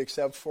shaved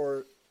except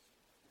for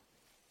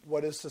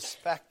what is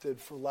suspected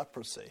for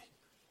leprosy.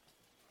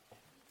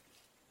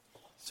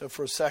 So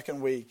for a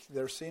second week,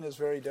 they're seen as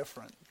very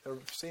different. They're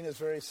seen as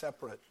very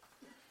separate.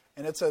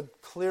 And it's a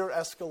clear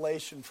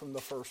escalation from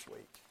the first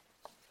week.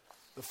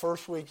 The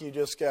first week you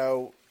just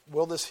go,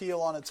 will this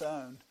heal on its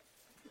own?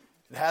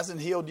 It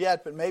hasn't healed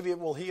yet, but maybe it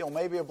will heal.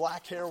 Maybe a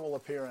black hair will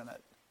appear in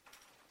it.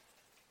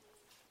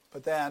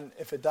 But then,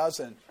 if it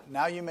doesn't,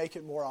 now you make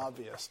it more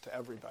obvious to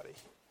everybody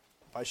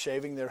by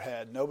shaving their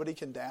head. Nobody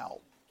can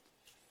doubt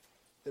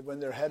that when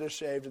their head is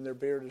shaved and their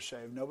beard is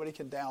shaved, nobody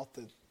can doubt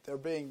that they're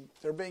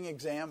being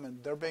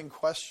examined. They're being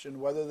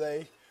questioned whether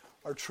they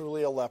are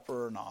truly a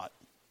leper or not.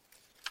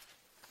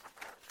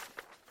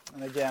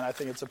 And again, I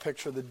think it's a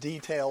picture of the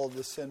detail of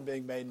the sin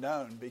being made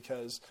known,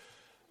 because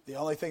the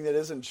only thing that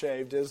isn't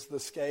shaved is the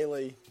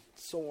scaly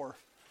sore.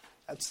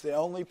 That's the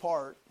only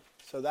part.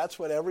 So that's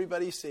what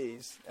everybody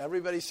sees.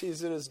 Everybody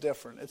sees it as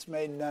different. It's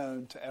made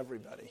known to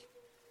everybody.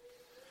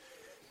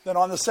 Then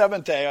on the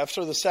 7th day,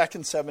 after the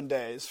second 7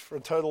 days, for a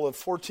total of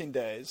 14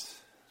 days,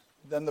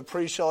 then the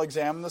priest shall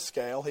examine the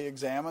scale. He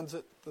examines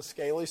it, the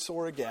scaly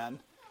sore again.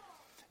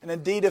 And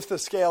indeed, if the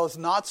scale is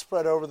not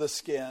spread over the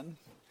skin,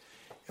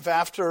 if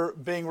after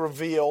being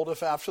revealed,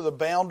 if after the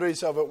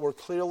boundaries of it were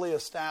clearly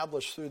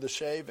established through the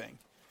shaving,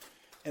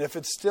 and if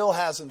it still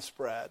hasn't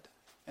spread,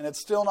 and it's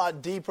still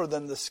not deeper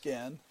than the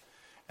skin,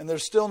 and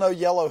there's still no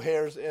yellow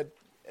hairs, it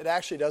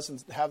actually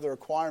doesn't have the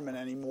requirement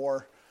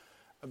anymore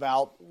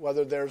about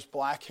whether there's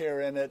black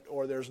hair in it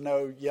or there's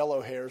no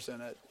yellow hairs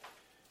in it.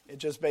 It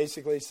just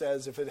basically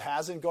says if it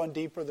hasn't gone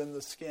deeper than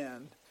the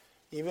skin,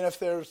 even if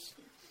there's,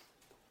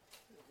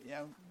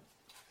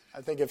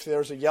 I think if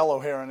there's a yellow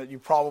hair in it, you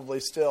probably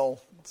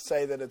still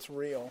say that it's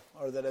real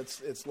or that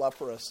it's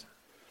leprous.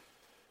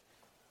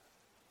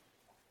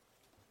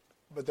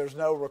 But there's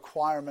no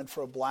requirement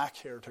for a black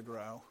hair to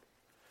grow.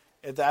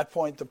 At that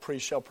point, the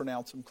priest shall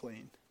pronounce him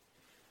clean.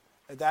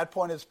 At that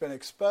point, it's been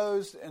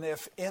exposed, and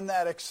if in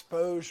that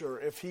exposure,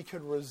 if he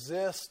could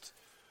resist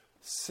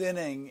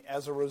sinning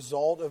as a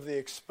result of the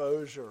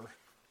exposure,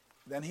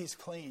 then he's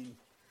clean.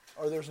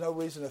 or there's no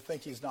reason to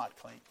think he's not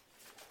clean.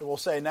 And we'll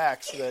say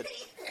next that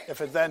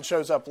if it then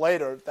shows up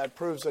later, that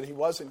proves that he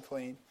wasn't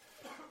clean.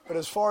 But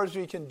as far as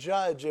we can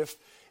judge,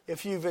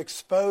 if you've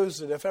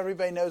exposed it, if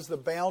everybody knows the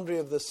boundary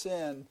of the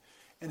sin,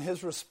 and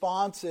his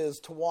response is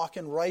to walk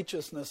in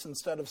righteousness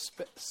instead of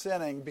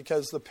sinning,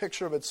 because the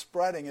picture of it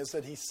spreading is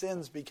that he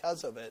sins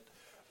because of it,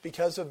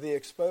 because of the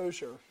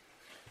exposure,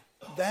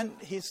 then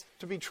he's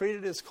to be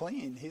treated as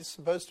clean. He's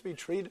supposed to be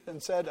treated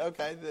and said,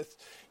 okay,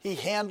 he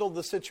handled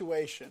the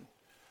situation.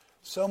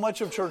 So much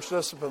of church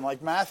discipline,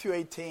 like Matthew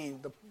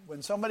 18,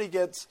 when somebody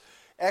gets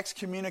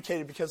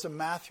excommunicated because of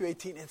Matthew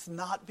 18, it's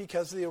not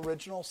because of the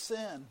original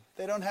sin.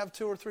 They don't have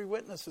 2 or 3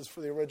 witnesses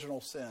for the original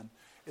sin.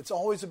 It's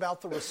always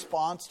about the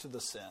response to the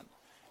sin.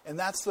 And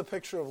that's the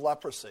picture of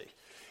leprosy.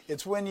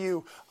 It's when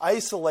you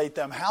isolate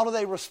them. How do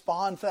they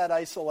respond to that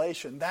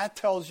isolation? That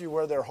tells you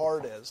where their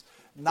heart is,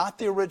 not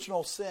the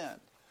original sin.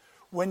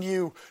 When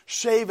you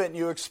shave it and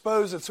you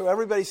expose it so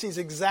everybody sees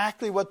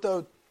exactly what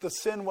the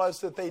sin was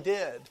that they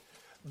did,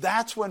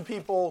 that's when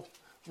people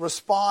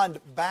respond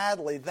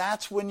badly.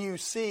 That's when you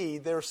see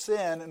their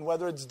sin and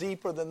whether it's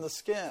deeper than the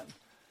skin.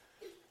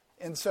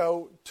 And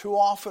so too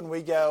often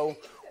we go,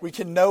 we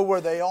can know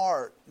where they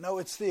are. No,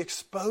 it's the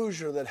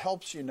exposure that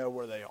helps you know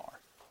where they are.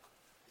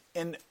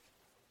 And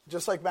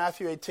just like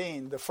Matthew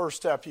 18, the first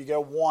step, you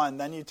go 1,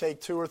 then you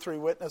take 2 or 3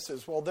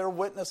 witnesses. Well, they're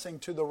witnessing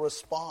to the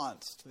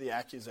response to the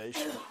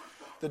accusation.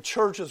 The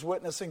church is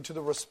witnessing to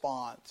the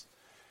response.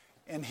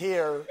 And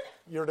here,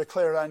 you're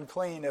declared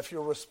unclean if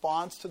your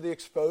response to the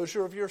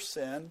exposure of your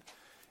sin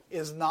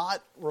is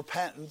not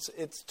repentance,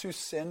 it's to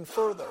sin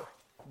further.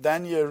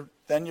 Then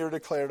you're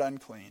declared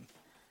unclean.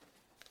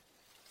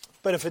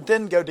 But if it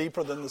didn't go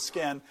deeper than the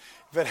skin,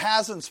 if it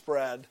hasn't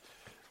spread,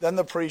 then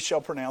the priest shall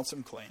pronounce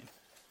him clean.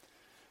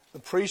 The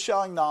priest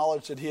shall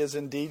acknowledge that he is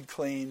indeed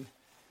clean,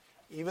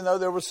 even though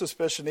there was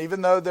suspicion,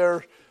 even though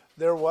there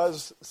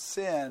was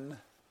sin.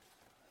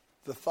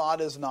 The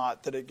thought is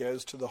not that it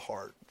goes to the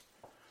heart,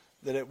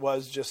 that it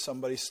was just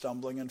somebody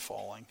stumbling and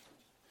falling.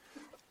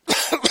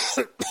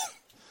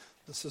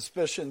 The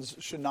suspicions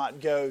should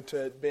not go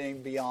to it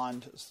being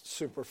beyond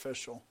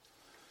superficial.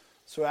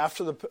 So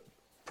after the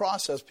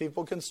process,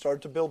 people can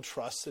start to build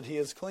trust that he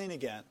is clean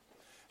again.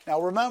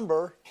 Now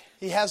remember,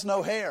 he has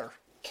no hair.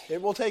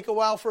 It will take a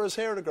while for his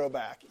hair to grow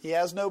back. He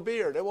has no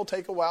beard. It will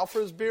take a while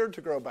for his beard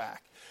to grow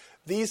back.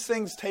 These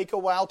things take a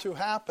while to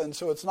happen,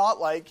 so it's not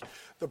like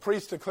the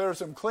priest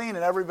declares him clean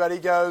and everybody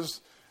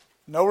goes,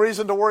 no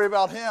reason to worry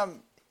about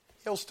him.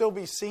 He'll still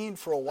be seen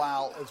for a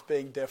while as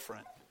being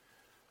different,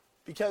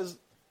 because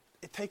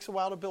it takes a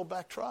while to build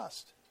back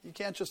trust. You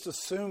can't just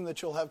assume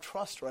that you'll have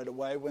trust right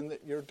away when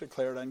you're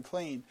declared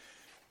unclean,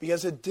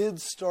 because it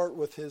did start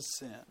with his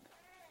sin.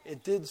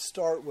 It did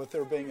start with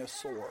there being a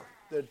sore.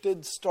 It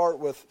did start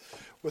with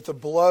a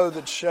blow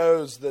that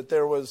shows that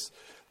there was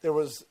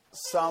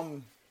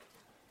some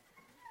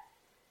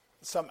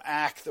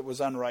act that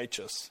was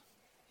unrighteous.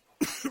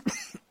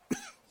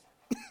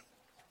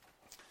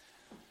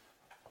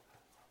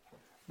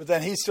 But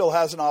then he still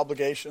has an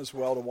obligation as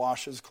well to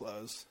wash his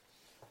clothes.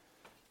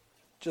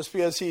 Just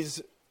because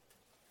he's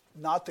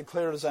not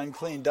declared as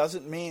unclean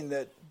doesn't mean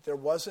that there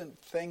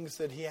wasn't things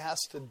that he has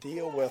to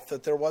deal with,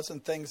 that there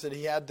wasn't things that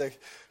he had to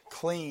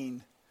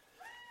clean.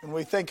 When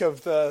we think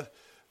of the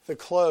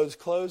clothes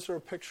are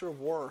a picture of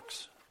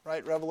works,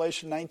 right?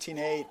 Revelation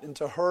 19:8, and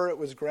to her it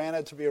was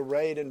granted to be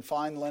arrayed in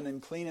fine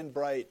linen, clean and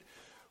bright,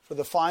 for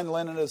the fine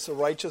linen is the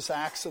righteous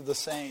acts of the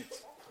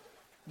saints.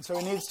 And so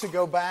he needs to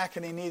go back,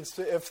 and he needs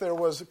to, if there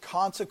was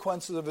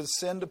consequences of his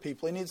sin to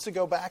people, he needs to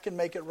go back and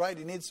make it right.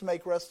 He needs to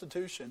make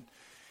restitution.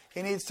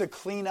 He needs to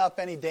clean up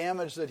any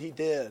damage that he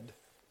did.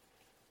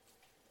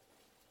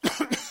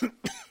 If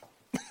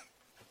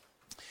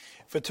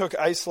it took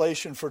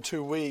isolation for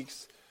 2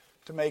 weeks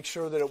to make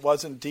sure that it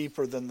wasn't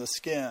deeper than the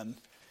skin,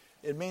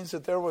 it means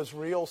that there was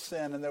real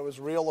sin and there was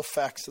real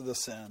effects of the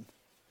sin.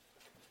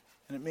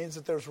 And it means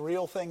that there's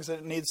real things that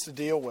it needs to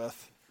deal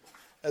with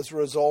as a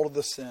result of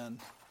the sin.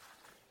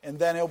 And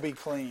then he'll be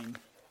clean.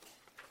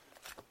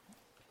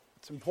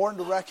 It's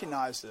important to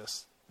recognize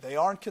this. They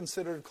aren't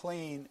considered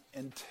clean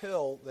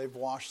until they've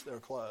washed their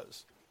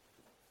clothes.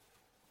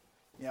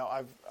 You know,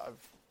 I've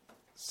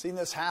seen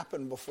this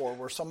happen before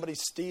where somebody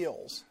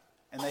steals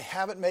and they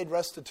haven't made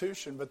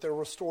restitution, but they're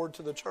restored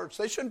to the church.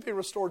 They shouldn't be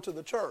restored to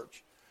the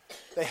church.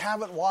 They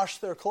haven't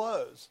washed their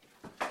clothes.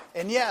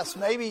 And yes,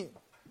 maybe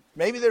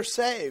they're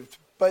saved,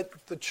 but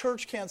the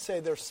church can't say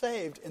they're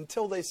saved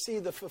until they see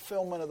the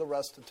fulfillment of the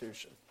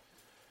restitution.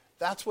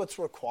 That's what's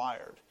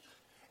required.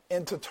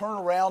 And to turn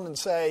around and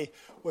say,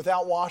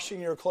 without washing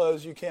your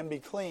clothes, you can be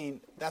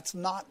clean, that's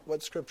not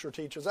what Scripture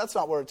teaches. That's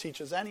not what it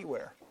teaches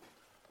anywhere.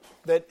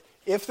 That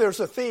if there's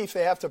a thief,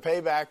 they have to pay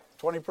back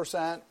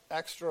 20%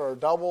 extra or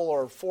double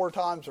or 4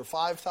 times or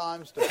 5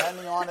 times,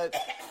 depending on it.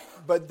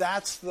 But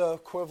that's the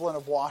equivalent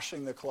of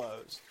washing the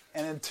clothes.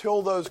 And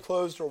until those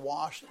clothes are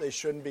washed, they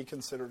shouldn't be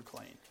considered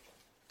clean.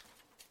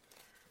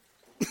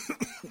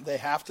 They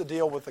have to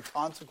deal with the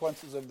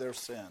consequences of their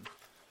sin.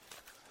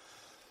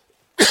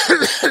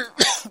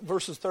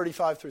 Verses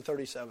 35 through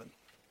 37.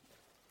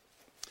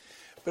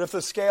 But if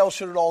the scale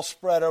should at all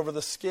spread over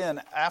the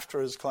skin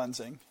after his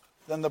cleansing,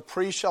 then the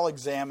priest shall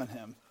examine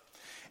him.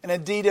 And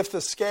indeed, if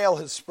the scale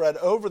has spread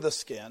over the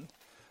skin,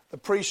 the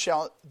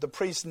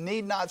priest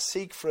need not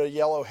seek for a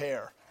yellow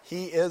hair.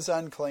 He is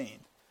unclean.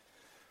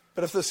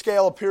 But if the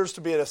scale appears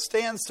to be at a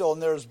standstill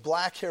and there is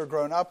black hair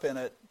grown up in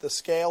it, the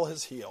scale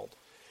has healed.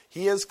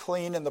 He is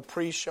clean, and the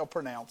priest shall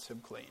pronounce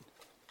him clean.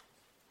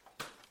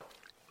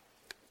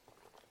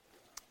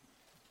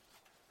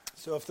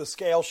 So if the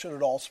scale should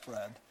at all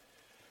spread,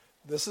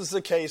 this is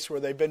the case where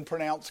they've been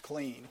pronounced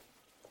clean.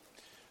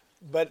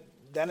 But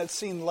then it's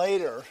seen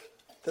later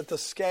that the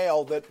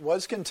scale that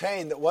was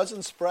contained, that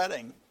wasn't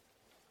spreading,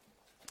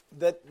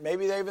 that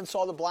maybe they even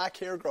saw the black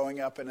hair growing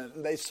up in it,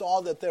 and they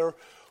saw that there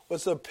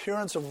was the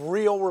appearance of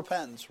real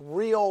repentance,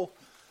 real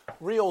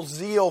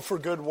zeal for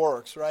good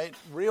works, right?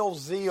 Real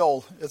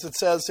zeal, as it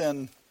says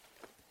in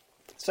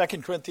 2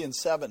 Corinthians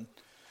 7.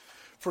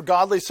 For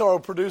godly sorrow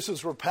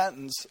produces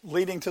repentance,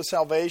 leading to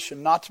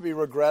salvation, not to be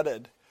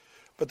regretted.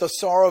 But the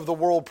sorrow of the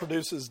world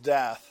produces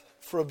death.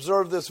 For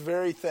observe this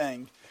very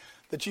thing,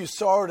 that you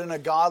sorrowed in a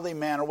godly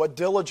manner, what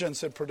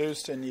diligence it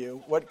produced in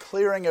you, what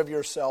clearing of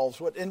yourselves,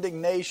 what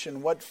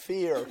indignation, what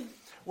fear,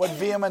 what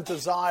vehement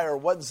desire,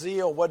 what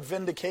zeal, what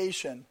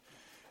vindication.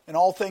 In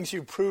all things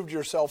you proved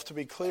yourself to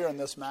be clear in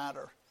this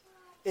matter.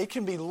 It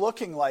can be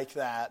looking like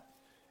that,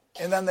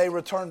 and then they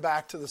return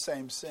back to the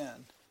same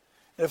sin.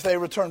 If they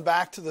return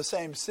back to the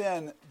same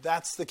sin,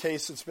 that's the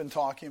case it's been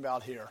talking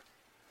about here.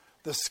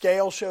 The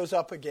scale shows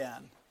up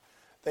again.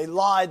 They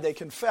lied, they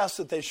confessed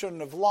that they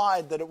shouldn't have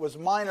lied, that it was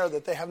minor,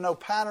 that they have no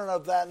pattern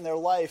of that in their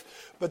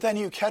life, but then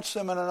you catch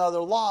them in another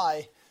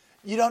lie.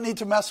 You don't need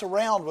to mess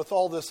around with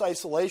all this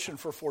isolation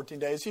for 14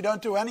 days. You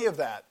don't do any of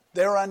that.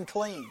 They're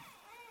unclean.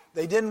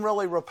 They didn't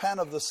really repent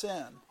of the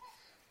sin.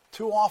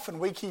 Too often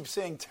we keep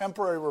seeing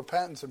temporary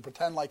repentance and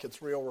pretend like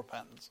it's real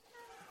repentance.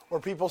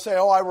 Where people say,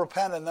 oh, I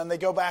repent, and then they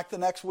go back the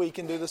next week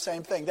and do the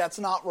same thing. That's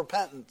not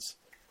repentance.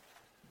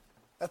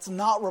 That's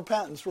not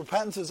repentance.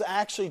 Repentance is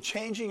actually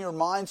changing your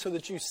mind so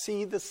that you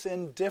see the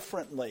sin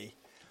differently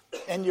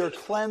and you're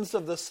cleansed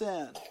of the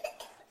sin.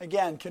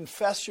 Again,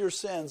 confess your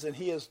sins, and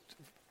He is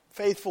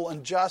faithful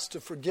and just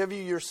to forgive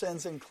you your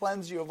sins and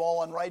cleanse you of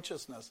all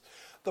unrighteousness.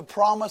 The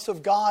promise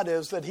of God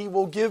is that He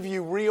will give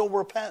you real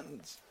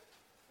repentance.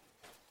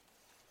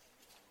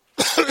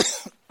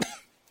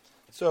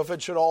 So if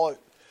it should all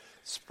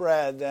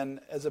spread, then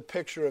as a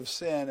picture of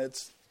sin,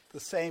 it's the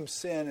same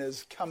sin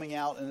is coming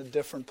out in a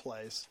different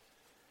place.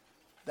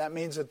 That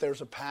means that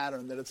there's a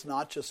pattern, that it's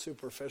not just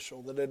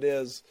superficial, that it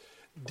is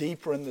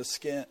deeper in the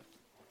skin.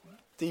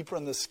 Deeper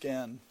in the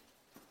skin.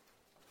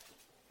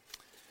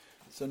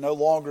 So no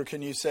longer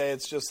can you say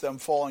it's just them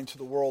falling to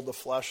the world, the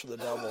flesh of the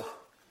devil.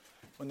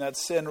 When that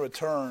sin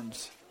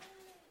returns,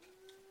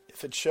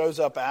 if it shows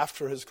up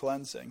after his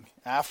cleansing,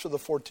 after the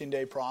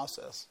 14-day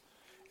process,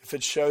 if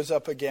it shows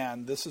up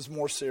again, this is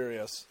more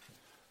serious.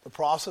 The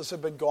process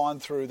had been gone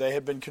through. They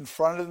had been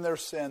confronted in their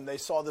sin. They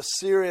saw the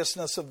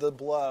seriousness of the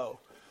blow.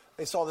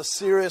 They saw the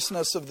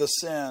seriousness of the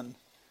sin.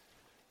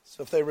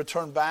 So if they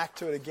return back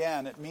to it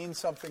again, it means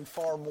something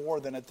far more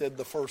than it did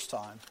the first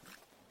time.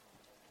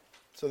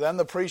 So then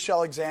the priest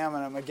shall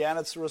examine him. Again,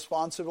 it's the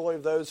responsibility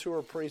of those who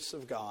are priests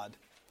of God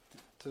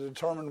to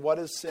determine what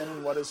is sin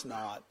and what is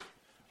not.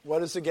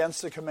 What is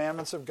against the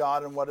commandments of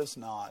God and what is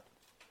not.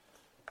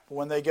 But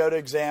when they go to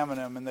examine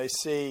him and they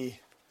see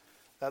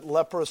that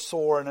leprous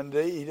sore, and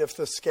indeed if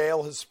the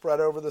scale has spread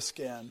over the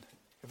skin,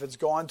 if it's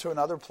gone to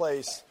another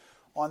place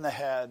on the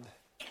head,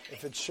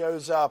 if it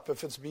shows up,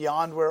 if it's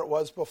beyond where it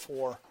was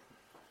before,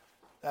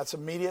 that's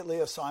immediately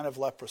a sign of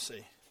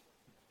leprosy.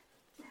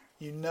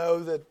 You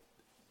know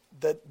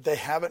that they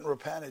haven't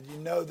repented. You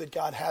know that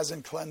God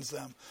hasn't cleansed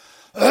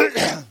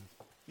them.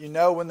 You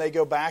know when they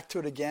go back to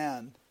it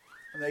again,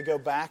 when they go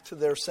back to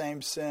their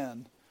same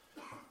sin,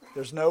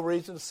 there's no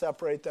reason to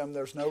separate them.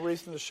 There's no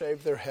reason to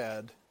shave their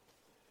head.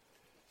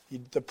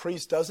 The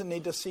priest doesn't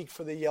need to seek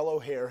for the yellow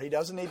hair. He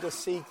doesn't need to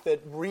seek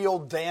that real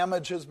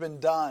damage has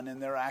been done in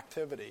their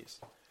activities.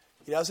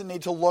 He doesn't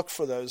need to look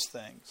for those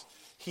things.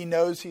 He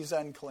knows he's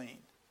unclean.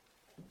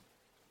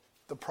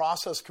 The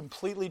process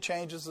completely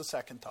changes the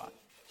second time.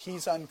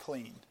 He's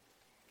unclean.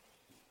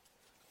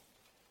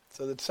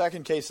 So the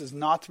second case is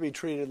not to be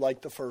treated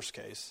like the first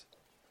case.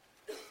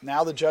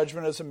 Now the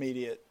judgment is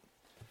immediate.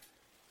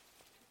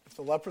 If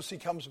the leprosy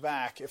comes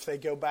back, if they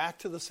go back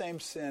to the same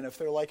sin, if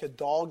they're like a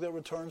dog that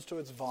returns to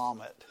its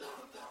vomit,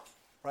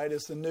 right,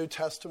 as the New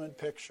Testament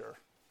picture,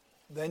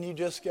 then you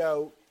just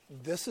go,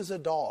 this is a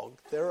dog.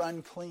 They're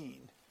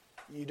unclean.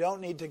 You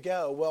don't need to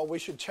go, well, we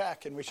should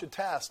check and we should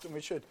test and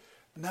we should...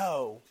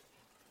 No.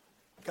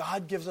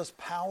 God gives us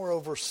power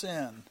over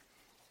sin.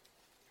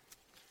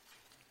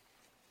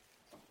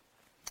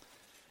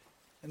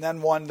 And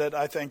then one that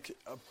I think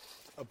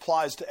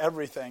applies to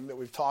everything that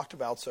we've talked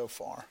about so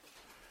far.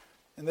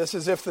 And this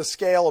is if the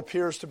scale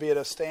appears to be at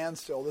a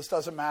standstill. This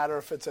doesn't matter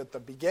if it's at the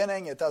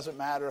beginning. It doesn't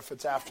matter if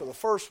it's after the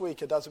first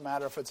week. It doesn't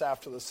matter if it's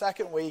after the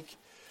second week.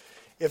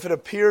 If it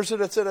appears that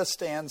it's at a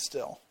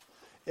standstill,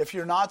 if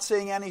you're not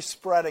seeing any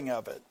spreading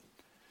of it,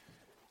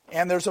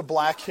 And there's a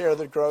black hair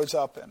that grows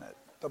up in it.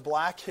 The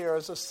black hair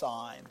is a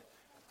sign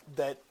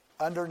that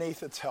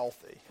underneath it's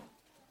healthy.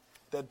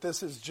 That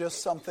this is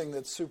just something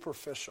that's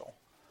superficial.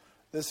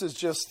 This is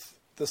just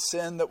the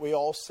sin that we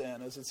all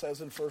sin, as it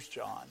says in 1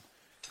 John.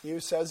 He who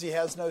says he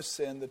has no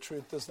sin, the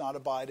truth does not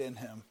abide in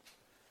him.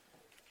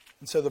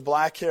 And so the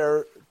black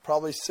hair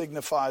probably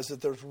signifies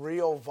that there's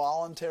real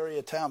voluntary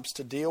attempts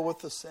to deal with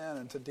the sin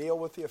and to deal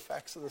with the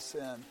effects of the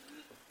sin.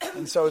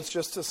 And so it's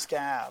just a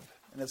scab,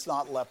 and it's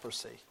not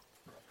leprosy.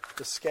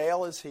 The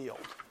scale is healed.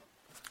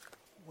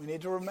 We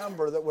need to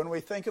remember that when we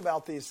think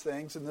about these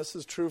things, and this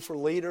is true for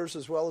leaders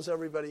as well as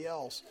everybody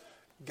else,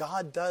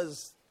 God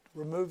does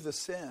remove the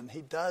sin.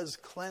 He does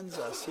cleanse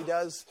us. He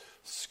does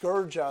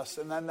scourge us,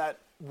 and then that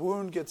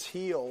wound gets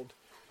healed.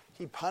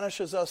 He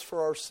punishes us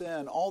for our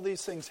sin. All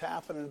these things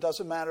happen, and it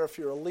doesn't matter if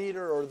you're a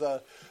leader or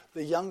the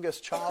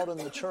youngest child in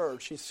the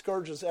church. He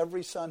scourges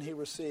every son he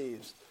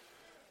receives.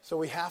 So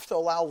we have to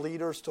allow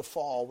leaders to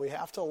fall. We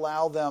have to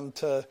allow them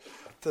to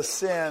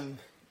sin.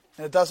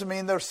 And it doesn't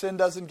mean their sin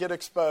doesn't get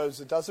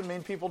exposed. It doesn't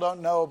mean people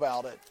don't know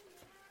about it.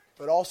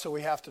 But also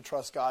we have to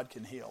trust God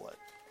can heal it.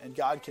 And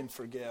God can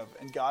forgive.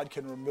 And God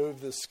can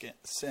remove this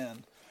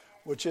sin,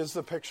 which is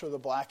the picture of the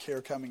black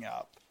hair coming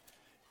up.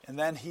 And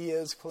then he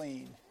is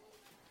clean.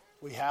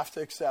 We have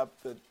to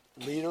accept that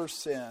leaders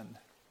sin,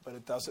 but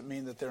it doesn't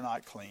mean that they're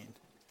not clean.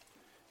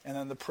 And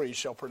then the priest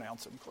shall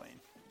pronounce him clean.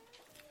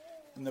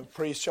 And the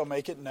priest shall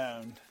make it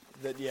known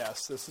that,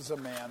 yes, this is a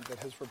man that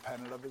has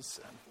repented of his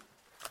sin.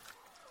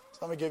 So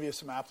let me give you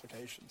some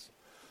applications.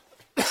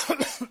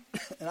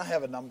 And I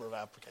have a number of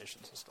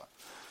applications this time.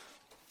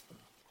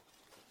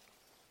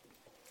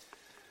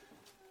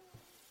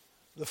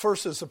 The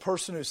first is the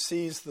person who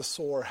sees the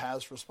sore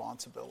has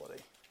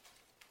responsibility.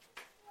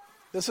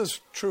 This is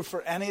true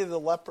for any of the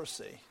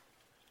leprosy.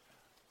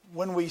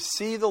 When we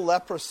see the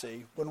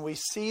leprosy, when we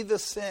see the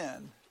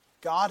sin,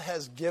 God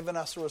has given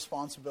us a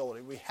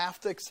responsibility. We have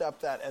to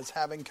accept that as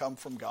having come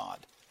from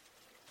God.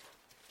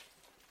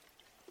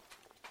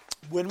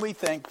 When we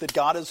think that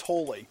God is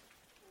holy,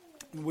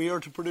 and we are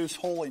to produce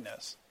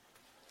holiness,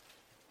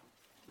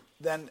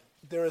 then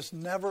there is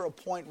never a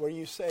point where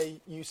you say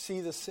you see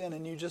the sin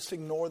and you just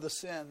ignore the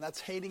sin. That's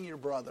hating your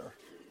brother.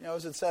 You know,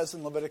 as it says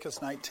in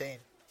Leviticus 19.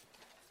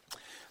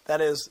 That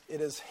is,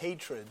 it is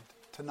hatred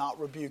to not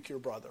rebuke your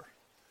brother.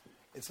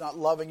 It's not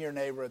loving your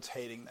neighbor, it's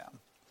hating them.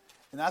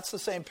 And that's the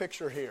same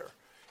picture here.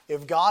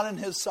 If God in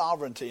his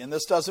sovereignty, and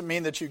this doesn't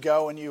mean that you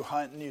go and you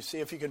hunt and you see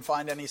if you can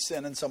find any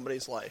sin in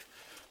somebody's life.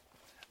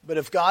 But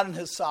if God in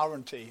his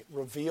sovereignty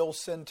reveals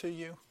sin to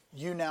you,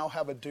 you now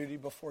have a duty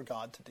before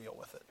God to deal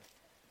with it.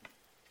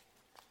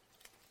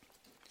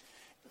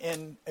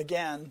 And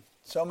again,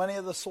 so many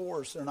of the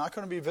sores, they're not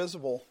going to be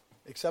visible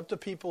except to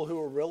people who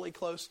are really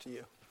close to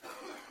you.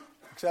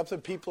 Except to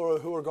people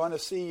who are going to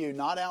see you,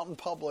 not out in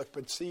public,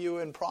 but see you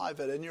in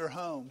private, in your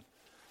home.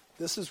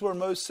 This is where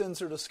most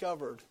sins are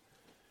discovered.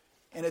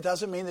 And it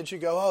doesn't mean that you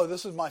go, oh,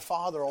 this is my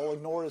father, I'll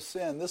ignore his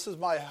sin. This is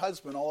my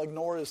husband, I'll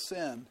ignore his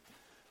sin.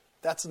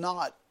 That's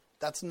not,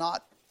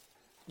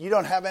 you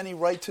don't have any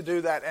right to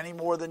do that any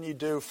more than you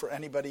do for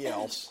anybody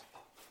else.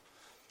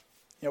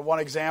 You know, one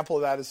example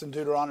of that is in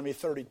Deuteronomy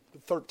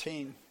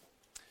 13,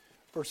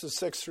 verses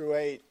 6 through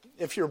 8.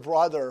 If your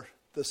brother,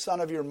 the son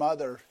of your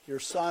mother, your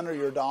son or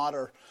your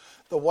daughter,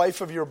 the wife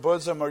of your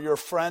bosom or your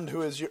friend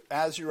who is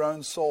as your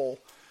own soul,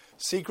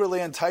 secretly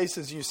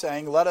entices you,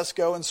 saying, let us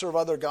go and serve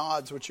other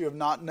gods, which you have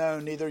not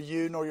known, neither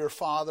you nor your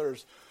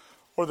fathers,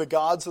 or the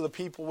gods of the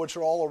people which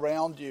are all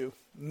around you,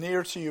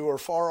 near to you or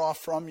far off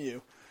from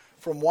you,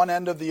 from one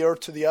end of the earth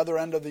to the other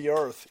end of the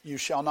earth, you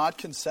shall not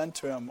consent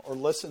to him or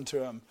listen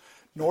to him,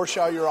 nor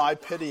shall your eye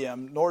pity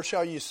him, nor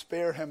shall you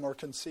spare him or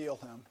conceal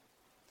him.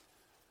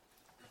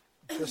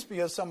 Just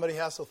because somebody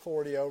has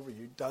authority over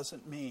you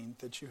doesn't mean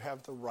that you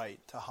have the right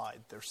to hide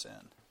their sin.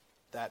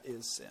 That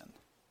is sin.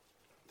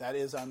 That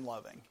is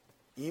unloving.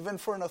 Even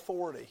for an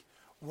authority.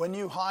 When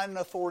you hide an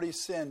authority's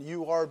sin,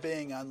 you are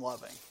being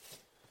unloving.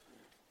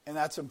 And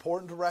that's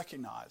important to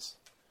recognize.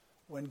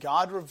 When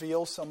God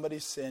reveals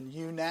somebody's sin,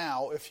 you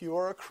now, if you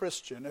are a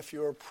Christian, if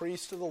you're a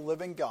priest of the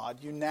living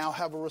God, you now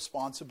have a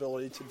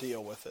responsibility to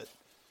deal with it.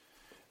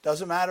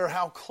 Doesn't matter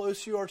how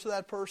close you are to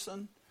that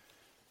person.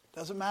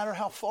 Doesn't matter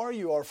how far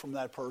you are from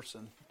that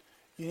person.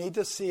 You need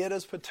to see it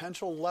as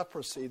potential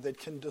leprosy that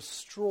can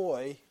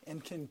destroy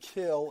and can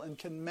kill and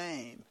can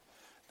maim.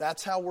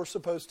 That's how we're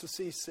supposed to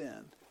see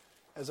sin,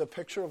 as a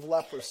picture of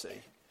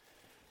leprosy.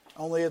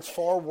 Only it's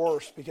far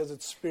worse because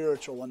it's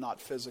spiritual and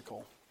not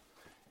physical.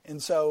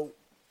 And so,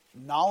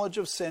 knowledge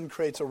of sin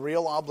creates a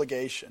real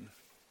obligation.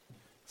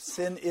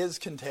 Sin is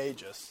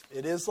contagious.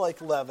 It is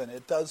like leaven.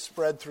 It does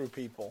spread through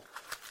people.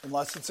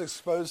 Unless it's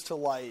exposed to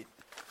light.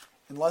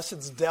 Unless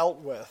it's dealt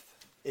with,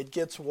 it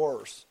gets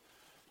worse.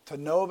 To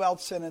know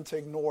about sin and to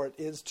ignore it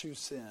is to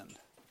sin.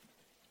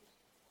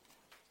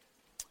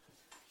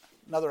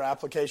 Another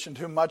application,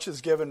 to whom much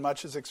is given,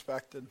 much is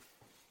expected.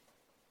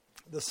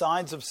 The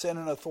signs of sin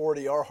and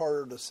authority are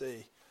harder to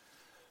see.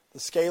 The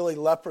scaly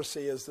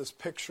leprosy is this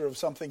picture of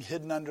something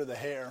hidden under the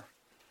hair.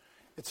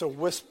 It's a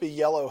wispy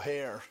yellow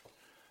hair.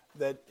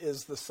 that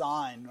is the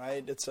sign,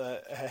 right? It's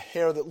a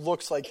hair that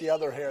looks like the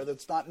other hair,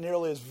 that's not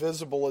nearly as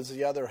visible as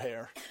the other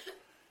hair.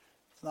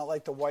 It's not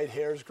like the white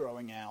hairs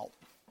growing out.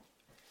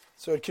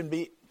 So it can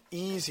be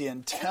easy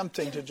and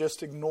tempting to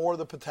just ignore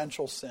the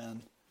potential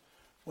sin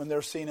when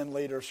they're seen in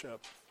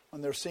leadership,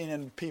 when they're seen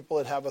in people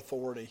that have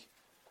authority.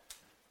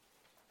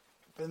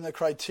 But in the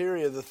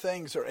criteria, the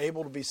things are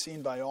able to be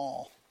seen by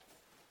all.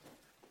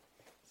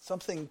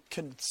 Something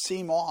can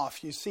seem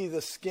off. You see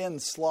the skin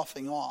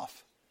sloughing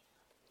off.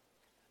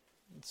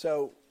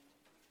 So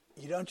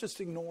you don't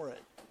just ignore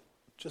it.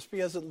 Just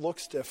because it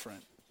looks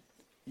different.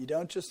 You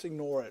don't just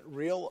ignore it.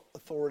 Real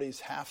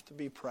authorities have to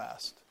be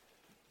pressed.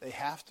 They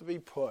have to be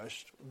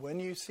pushed when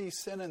you see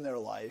sin in their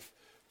life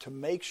to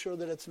make sure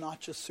that it's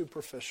not just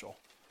superficial.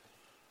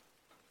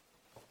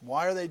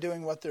 Why are they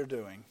doing what they're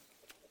doing?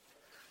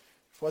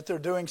 If what they're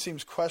doing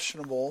seems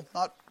questionable,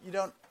 you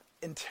don't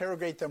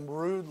interrogate them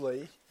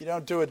rudely. You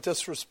don't do it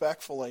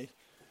disrespectfully.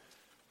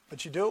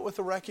 But you do it with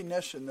the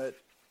recognition that,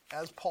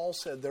 as Paul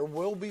said, there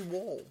will be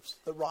wolves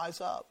that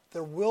rise up.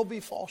 There will be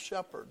false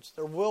shepherds.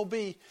 There will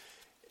be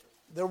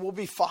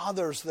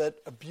fathers that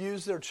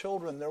abuse their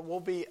children. There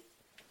will be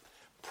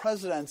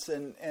presidents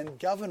and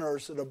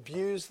governors that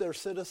abuse their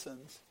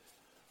citizens.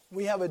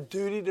 We have a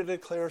duty to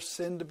declare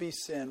sin to be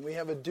sin. We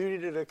have a duty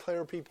to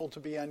declare people to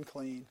be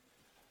unclean.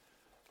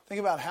 Think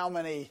about how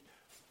many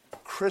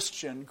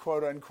Christian,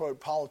 quote-unquote,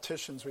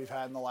 politicians we've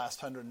had in the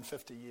last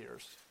 150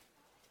 years.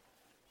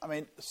 I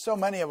mean, so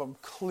many of them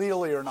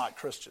clearly are not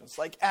Christians.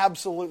 Like,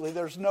 absolutely,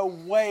 there's no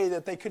way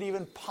that they could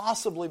even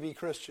possibly be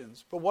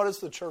Christians. But what does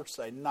the church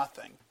say?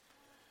 Nothing.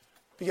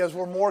 Because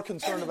we're more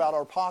concerned about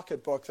our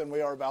pocketbook than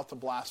we are about the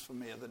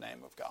blasphemy of the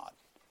name of God.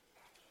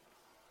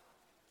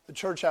 The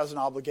church has an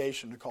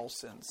obligation to call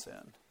sin,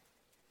 sin.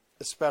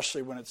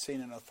 Especially when it's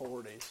seen in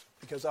authorities.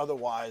 Because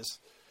otherwise,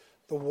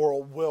 the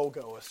world will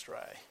go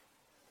astray.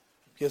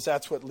 Because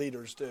that's what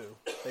leaders do.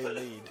 They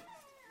lead.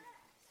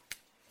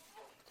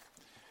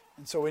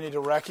 And so we need to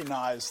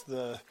recognize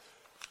the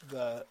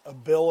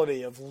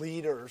ability of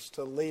leaders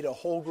to lead a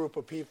whole group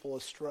of people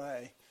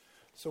astray.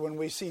 So when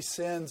we see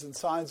sins and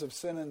signs of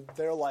sin in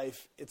their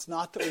life, it's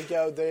not that we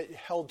go they're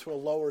held to a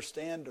lower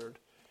standard.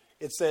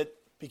 It's that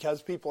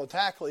because people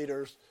attack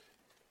leaders,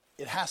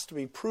 it has to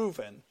be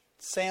proven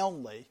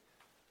soundly,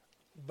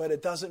 but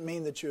it doesn't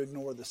mean that you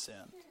ignore the sin.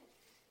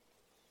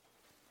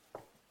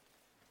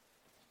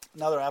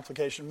 Another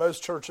application,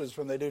 most churches,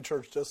 when they do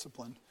church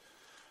discipline,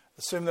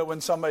 assume that when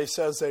somebody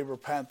says they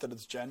repent, that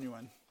it's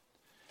genuine.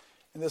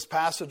 In this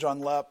passage on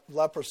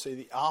leprosy,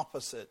 the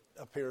opposite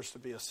appears to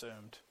be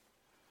assumed.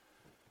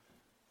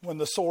 When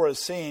the sore is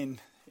seen,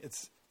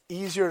 it's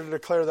easier to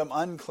declare them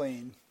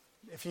unclean.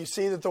 If you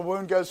see that the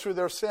wound goes through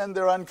their sin,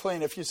 they're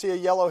unclean. If you see a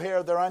yellow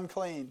hair, they're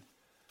unclean.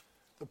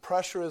 The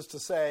pressure is to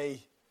say,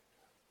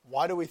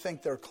 why do we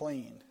think they're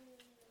clean?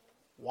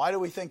 Why do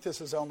we think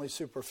this is only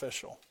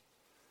superficial?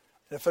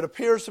 If it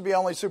appears to be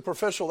only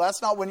superficial,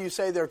 that's not when you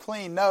say they're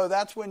clean. No,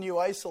 that's when you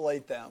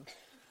isolate them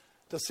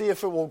to see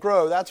if it will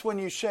grow. That's when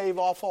you shave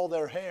off all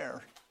their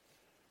hair.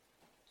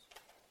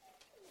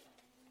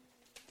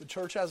 The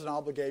church has an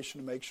obligation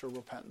to make sure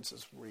repentance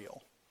is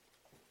real.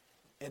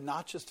 And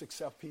not just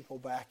accept people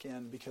back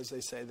in because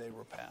they say they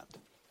repent.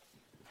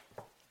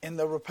 In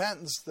the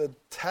repentance, the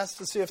test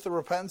to see if the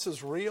repentance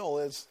is real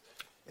is,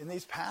 in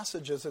these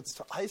passages, it's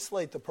to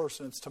isolate the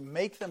person. It's to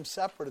make them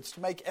separate. It's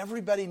to make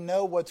everybody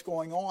know what's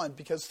going on.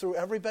 Because through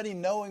everybody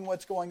knowing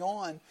what's going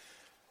on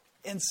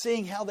and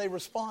seeing how they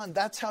respond,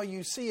 that's how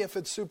you see if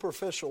it's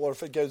superficial or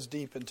if it goes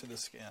deep into the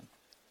skin.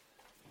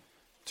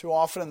 Too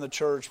often in the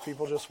church,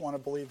 people just want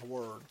to believe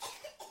words.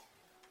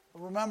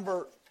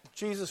 Remember,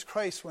 Jesus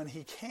Christ, when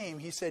he came,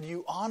 he said,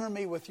 you honor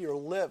me with your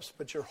lips,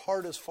 but your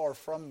heart is far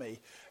from me.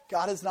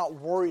 God is not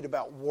worried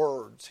about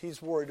words.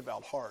 He's worried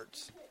about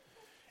hearts.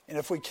 And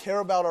if we care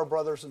about our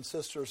brothers and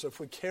sisters, if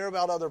we care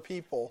about other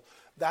people,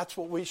 that's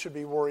what we should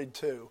be worried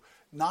too.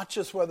 Not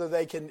just whether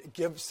they can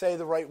say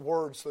the right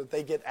words so that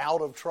they get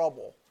out of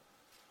trouble.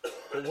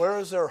 But where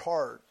is their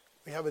heart?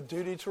 We have a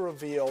duty to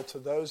reveal to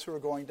those who are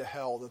going to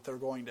hell that they're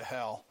going to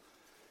hell.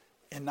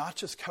 And not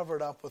just cover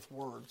it up with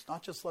words.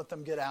 Not just let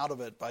them get out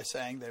of it by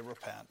saying they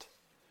repent.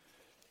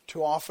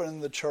 Too often in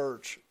the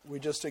church, we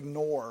just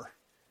ignore.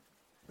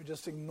 We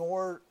just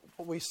ignore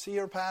what we see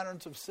are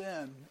patterns of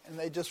sin. And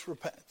they just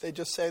repent. They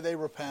just say they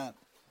repent.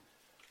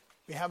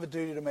 We have a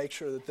duty to make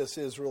sure that this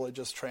is really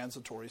just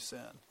transitory sin.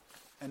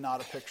 And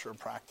not a picture of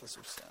practice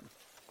of sin.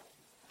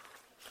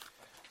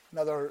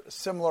 Another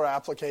similar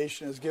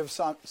application is give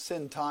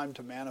sin time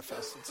to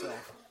manifest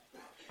itself.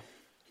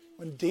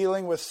 When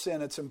dealing with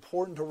sin, it's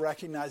important to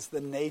recognize the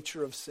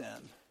nature of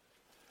sin.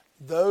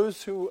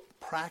 Those who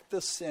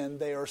practice sin,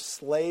 they are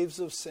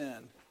slaves of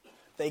sin.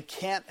 They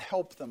can't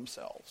help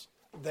themselves.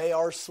 They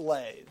are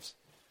slaves.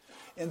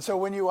 And so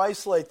when you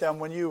isolate them,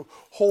 when you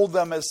hold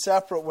them as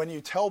separate, when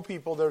you tell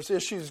people there's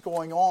issues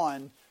going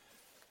on,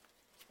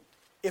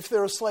 if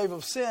they're a slave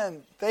of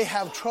sin, they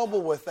have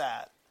trouble with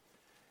that.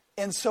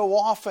 And so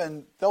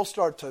often, they'll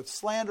start to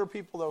slander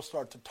people, they'll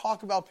start to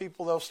talk about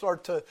people, they'll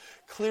start to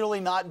clearly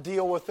not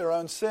deal with their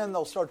own sin,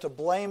 they'll start to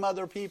blame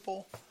other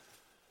people.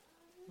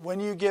 When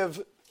you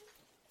give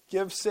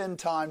sin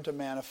time to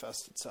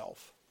manifest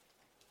itself,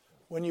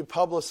 when you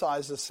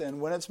publicize the sin,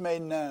 when it's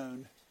made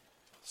known,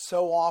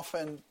 so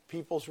often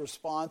people's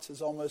response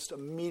is almost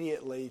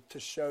immediately to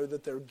show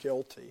that they're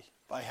guilty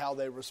by how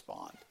they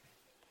respond.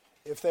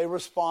 If they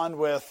respond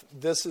with,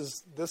 this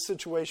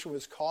situation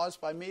was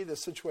caused by me,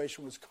 this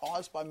situation was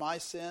caused by my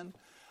sin,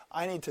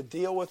 I need to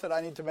deal with it,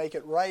 I need to make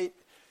it right,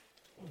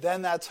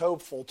 then that's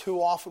hopeful.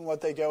 Too often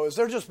what they go is,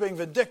 they're just being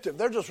vindictive,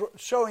 they're just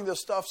showing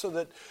this stuff so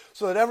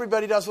that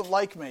everybody doesn't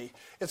like me.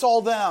 It's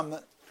all them.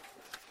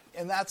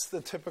 And that's the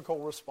typical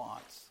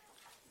response.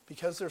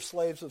 Because they're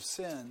slaves of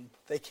sin,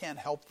 they can't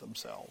help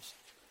themselves.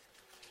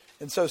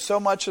 And so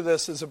much of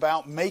this is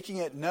about making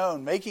it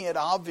known, making it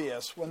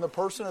obvious. When the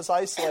person is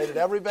isolated,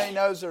 everybody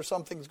knows there's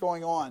something's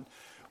going on.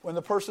 When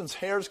the person's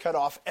hair's cut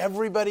off,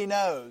 everybody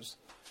knows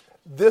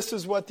this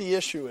is what the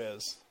issue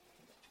is.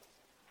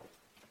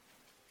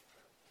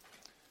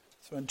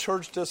 So in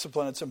church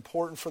discipline, it's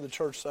important for the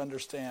church to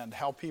understand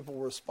how people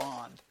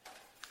respond.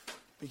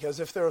 Because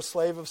if they're a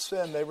slave of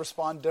sin, they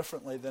respond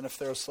differently than if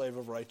they're a slave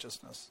of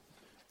righteousness.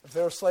 If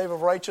they're a slave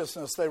of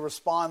righteousness, they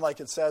respond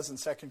like it says in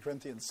 2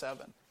 Corinthians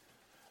 7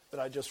 that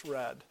I just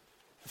read.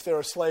 If they're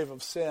a slave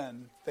of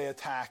sin, they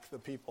attack the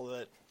people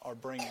that are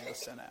bringing the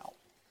sin out.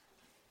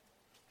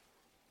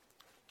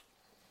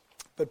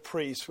 But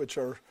priests, which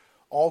are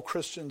all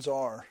Christians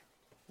are,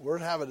 we're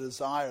to have a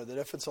desire that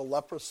if it's a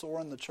leper sore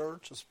in the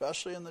church,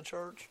 especially in the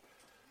church,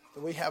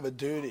 that we have a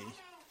duty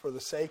for the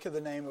sake of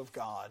the name of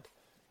God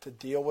to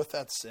deal with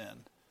that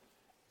sin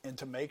and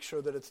to make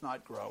sure that it's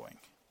not growing.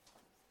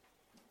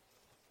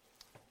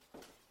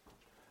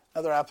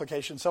 Another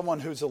application,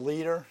 someone who's a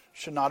leader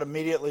should not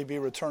immediately be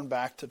returned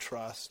back to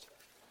trust.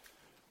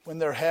 When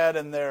their head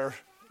and their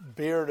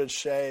beard is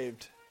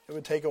shaved, it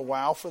would take a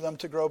while for them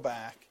to grow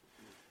back.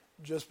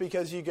 Just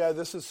because you go,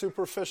 this is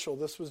superficial,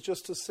 this was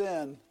just a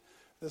sin,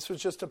 this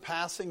was just a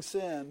passing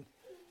sin,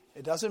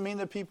 it doesn't mean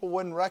that people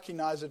wouldn't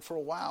recognize it for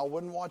a while,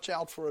 wouldn't watch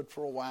out for it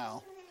for a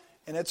while.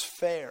 And it's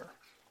fair,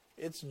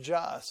 it's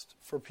just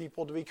for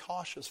people to be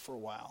cautious for a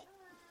while.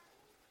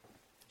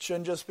 It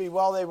shouldn't just be,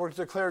 well, they were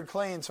declared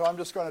clean, so I'm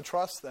just going to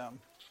trust them.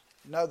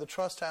 No, the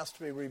trust has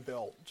to be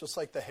rebuilt, just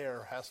like the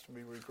hair has to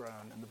be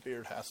regrown and the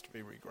beard has to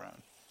be regrown.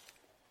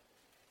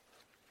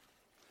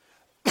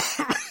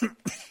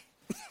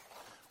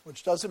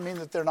 Which doesn't mean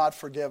that they're not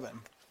forgiven,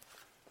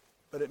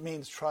 but it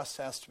means trust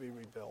has to be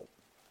rebuilt.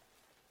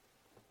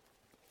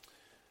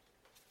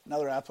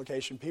 Another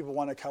application, people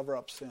want to cover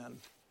up sin.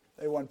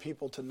 They want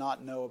people to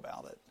not know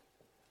about it.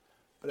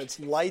 But it's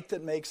light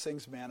that makes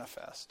things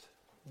manifest.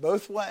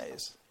 Both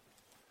ways.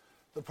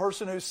 The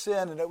person who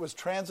sinned and it was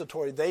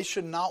transitory, they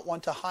should not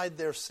want to hide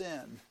their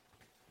sin.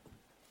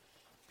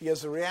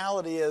 Because the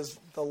reality is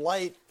the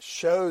light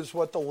shows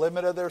what the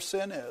limit of their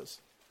sin is.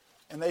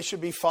 And they should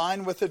be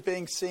fine with it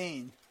being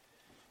seen.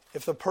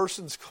 If the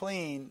person's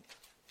clean,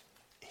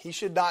 he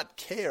should not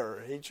care.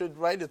 He should,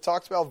 right? It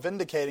talks about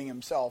vindicating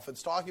himself.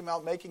 It's talking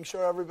about making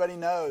sure everybody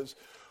knows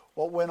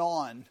what went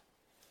on.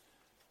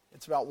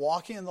 It's about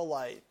walking in the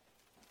light.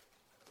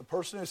 The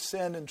person who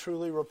sinned and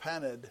truly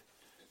repented,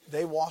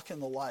 they walk in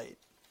the light.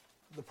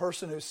 The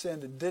person who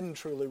sinned and didn't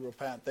truly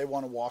repent, they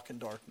want to walk in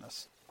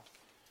darkness.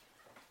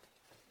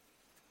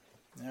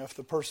 Now, if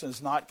the person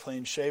is not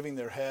clean, shaving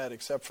their head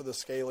except for the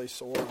scaly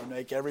sore will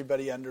make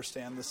everybody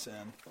understand the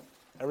sin.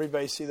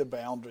 Everybody see the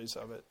boundaries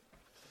of it.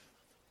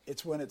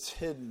 It's when it's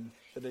hidden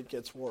that it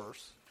gets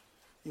worse.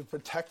 You've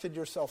protected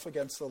yourself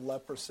against the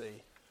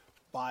leprosy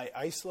by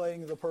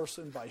isolating the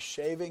person, by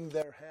shaving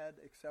their head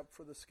except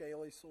for the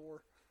scaly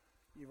sore.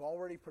 You've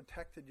already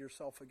protected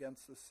yourself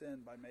against the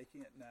sin by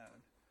making it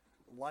known.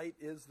 Light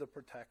is the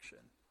protection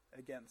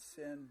against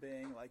sin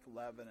being like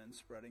leaven and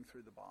spreading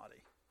through the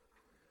body.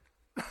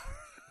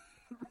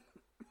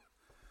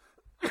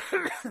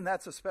 And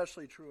that's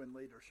especially true in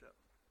leadership,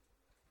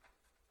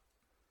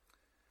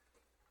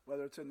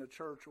 whether it's in the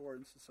church or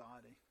in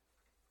society.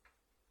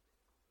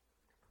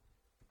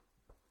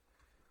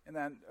 And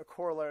then a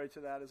corollary to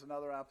that is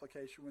another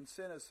application. When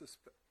sin is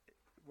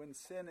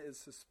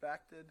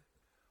suspected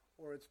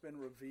or it's been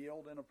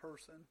revealed in a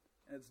person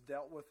and it's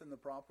dealt with in the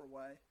proper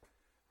way,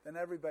 then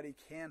everybody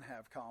can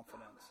have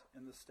confidence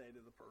in the state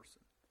of the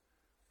person,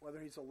 whether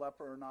he's a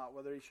leper or not,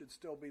 whether he should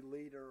still be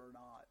leader or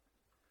not.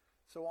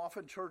 So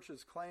often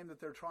churches claim that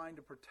they're trying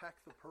to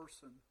protect the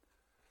person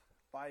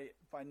by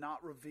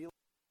not revealing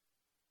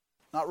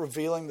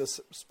the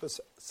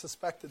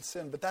suspected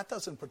sin, but that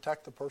doesn't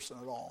protect the person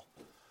at all.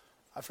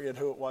 I forget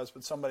who it was,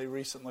 but somebody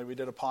recently, we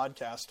did a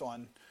podcast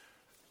on,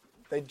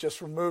 they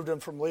just removed him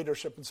from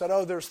leadership and said,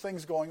 oh, there's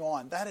things going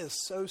on. That is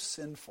so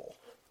sinful.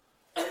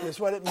 Because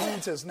what it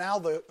means is now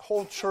the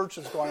whole church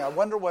is going, I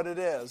wonder what it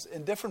is.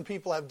 And different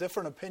people have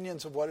different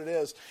opinions of what it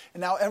is. And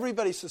now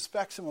everybody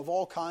suspects him of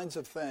all kinds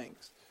of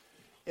things.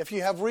 If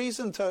you have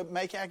reason to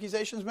make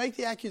accusations, make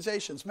the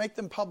accusations. Make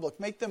them public.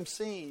 Make them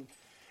seen.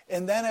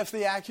 And then if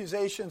the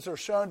accusations are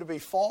shown to be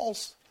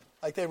false,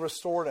 like they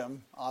restored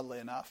him, oddly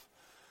enough,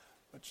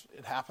 which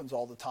it happens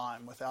all the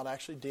time, without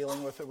actually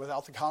dealing with it,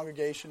 without the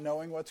congregation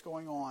knowing what's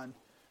going on,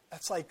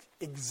 that's like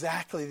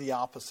exactly the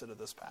opposite of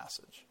this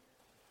passage.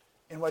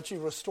 In what you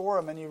restore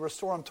them, and you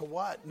restore them to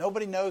what?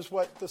 Nobody knows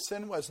what the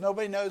sin was.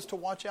 Nobody knows to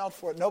watch out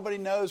for it. Nobody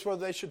knows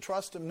whether they should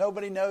trust him.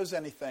 Nobody knows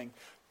anything.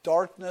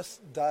 Darkness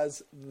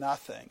does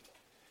nothing.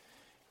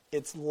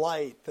 It's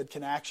light that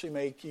can actually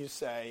make you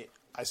say,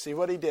 I see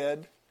what he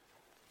did.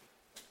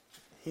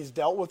 He's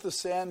dealt with the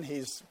sin.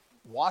 He's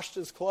washed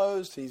his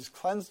clothes. He's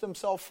cleansed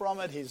himself from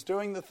it. He's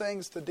doing the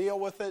things to deal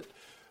with it,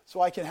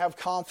 so I can have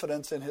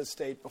confidence in his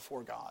state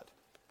before God.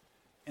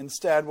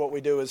 Instead, what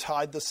we do is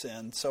hide the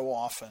sin so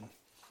often.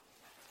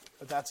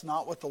 But that's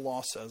not what the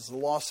law says. The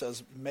law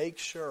says, make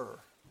sure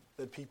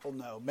that people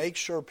know. Make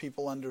sure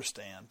people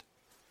understand.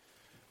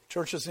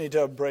 Churches need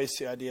to embrace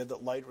the idea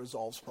that light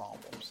resolves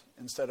problems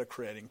instead of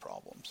creating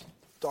problems.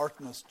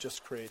 Darkness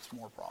just creates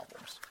more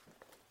problems.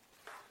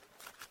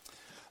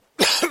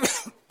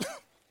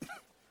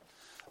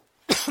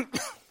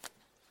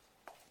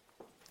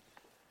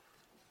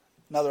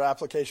 Another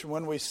application,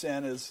 when we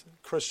sin, as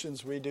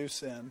Christians, we do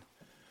sin.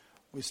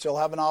 We still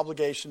have an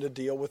obligation to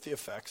deal with the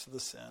effects of the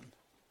sin,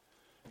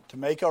 to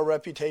make our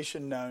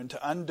reputation known,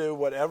 to undo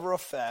whatever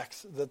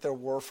effects that there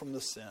were from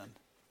the sin.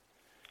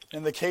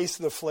 In the case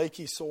of the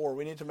flaky sore,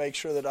 we need to make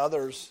sure that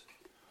others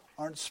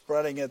aren't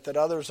spreading it, that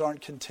others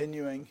aren't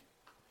continuing,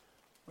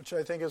 which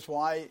I think is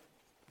why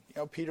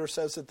Peter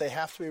says that they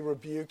have to be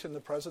rebuked in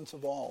the presence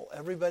of all.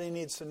 Everybody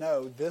needs to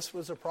know this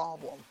was a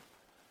problem.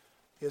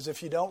 Because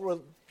if you don't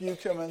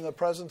rebuke him in the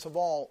presence of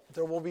all,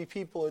 there will be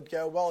people that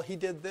go, well, he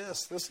did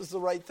this. This is the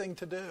right thing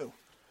to do.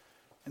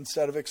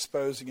 Instead of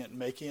exposing it and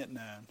making it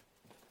known.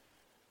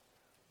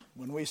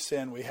 When we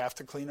sin, we have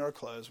to clean our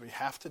clothes. We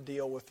have to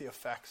deal with the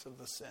effects of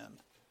the sin.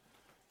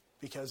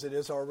 Because it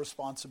is our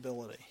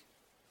responsibility.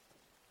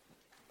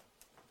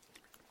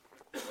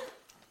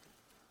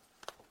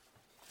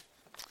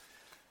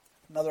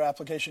 Another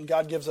application,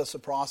 God gives us a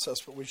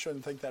process, but we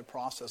shouldn't think that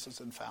process is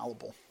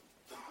infallible.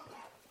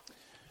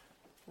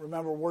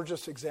 Remember, we're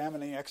just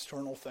examining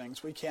external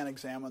things. We can't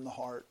examine the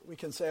heart. We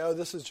can say, oh,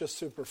 this is just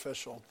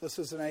superficial. This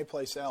isn't any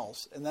place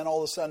else. And then all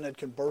of a sudden it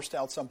can burst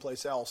out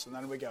someplace else. And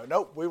then we go,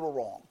 nope, we were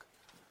wrong.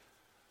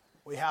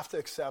 We have to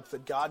accept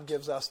that God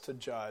gives us to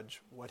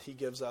judge what he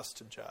gives us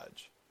to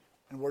judge.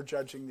 And we're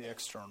judging the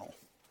external.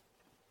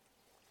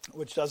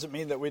 Which doesn't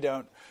mean that we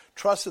don't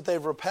trust that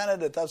they've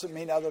repented. It doesn't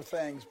mean other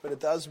things. But it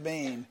does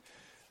mean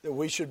that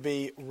we should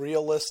be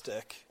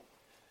realistic.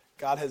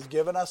 God has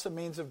given us a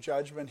means of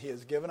judgment. He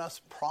has given us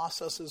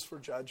processes for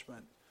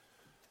judgment.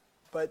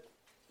 But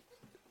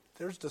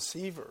there's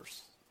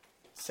deceivers.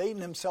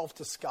 Satan himself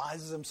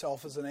disguises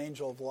himself as an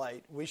angel of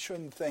light. We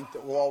shouldn't think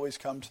that we'll always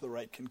come to the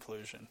right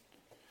conclusion.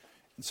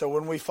 And so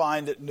when we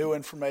find new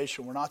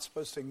information, we're not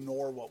supposed to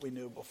ignore what we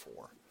knew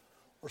before.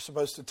 We're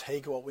supposed to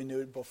take what we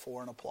knew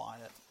before and apply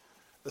it.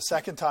 The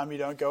second time you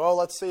don't go, oh,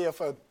 let's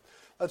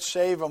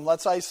shave them,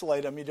 let's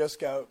isolate them. You just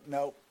go,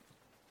 nope,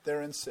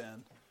 they're in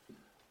sin.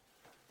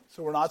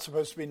 So we're not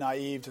supposed to be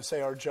naive to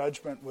say our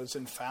judgment was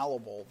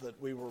infallible,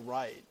 that we were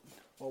right.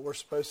 What we're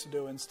supposed to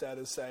do instead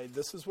is say,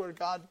 this is where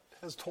God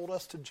has told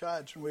us to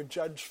judge, and we've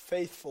judged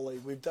faithfully,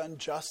 we've done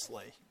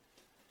justly.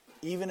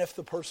 Even if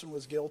the person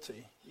was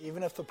guilty,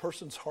 even if the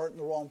person's heart in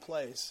the wrong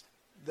place,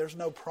 there's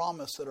no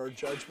promise that our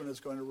judgment is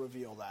going to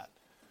reveal that.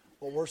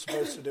 What we're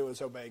supposed to do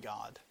is obey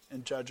God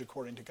and judge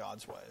according to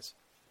God's ways.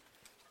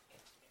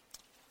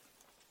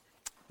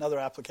 Another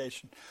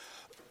application.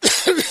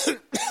 The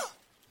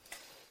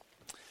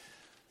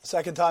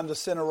second time the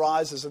sin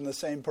arises in the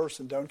same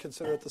person, don't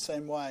consider it the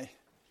same way.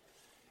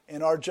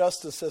 In our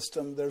justice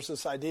system, there's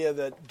this idea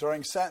that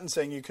during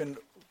sentencing you can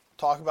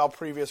talk about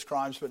previous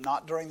crimes, but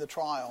not during the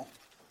trial.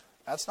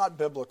 That's not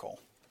biblical.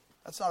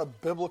 That's not a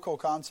biblical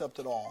concept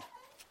at all.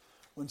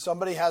 When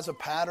somebody has a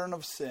pattern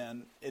of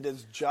sin, it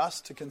is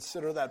just to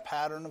consider that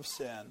pattern of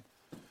sin.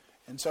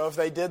 And so if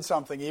they did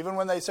something, even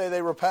when they say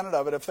they repented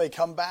of it, if they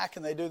come back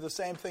and they do the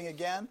same thing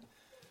again,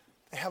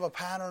 they have a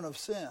pattern of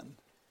sin.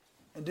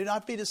 And do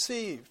not be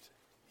deceived.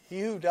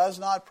 He who does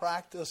not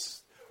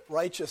practice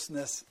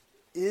righteousness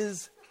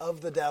is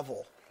of the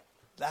devil.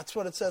 That's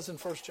what it says in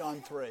 1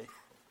 John 3.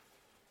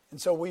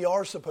 And so we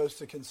are supposed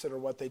to consider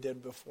what they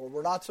did before.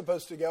 We're not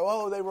supposed to go,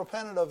 oh, they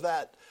repented of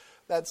that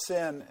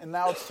sin, and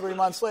now it's 3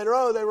 months later,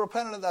 oh, they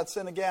repented of that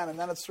sin again, and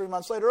then it's 3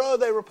 months later, oh,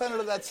 they repented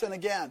of that sin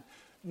again.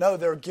 No,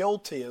 they're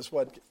guilty is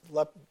what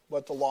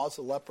the laws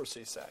of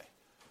leprosy say.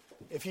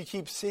 If you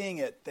keep seeing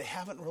it, they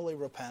haven't really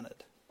repented.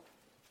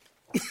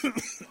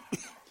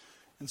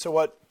 And so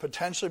what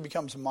potentially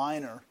becomes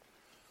minor,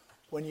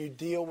 when you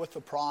deal with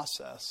the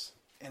process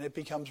and it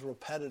becomes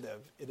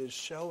repetitive, it is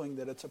showing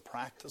that it's a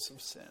practice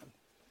of sin.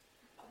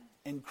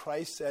 And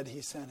Christ said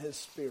he sent his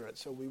Spirit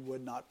so we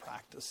would not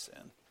practice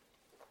sin.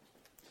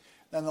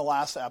 Then the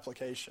last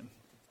application.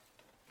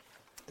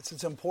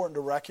 It's important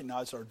to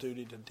recognize our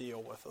duty to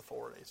deal with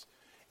authorities.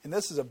 And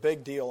this is a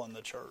big deal in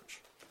the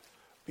church.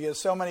 Because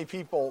so many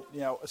people,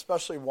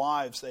 especially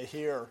wives, they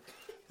hear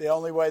the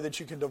only way that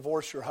you can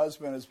divorce your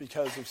husband is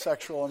because of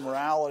sexual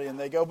immorality. And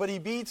they go, but he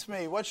beats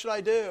me. What should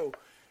I do?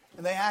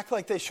 And they act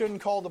like they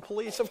shouldn't call the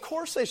police. Of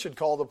course they should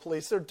call the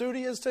police. Their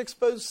duty is to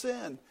expose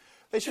sin.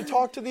 They should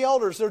talk to the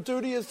elders. Their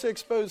duty is to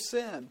expose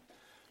sin.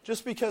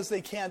 Just because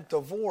they can't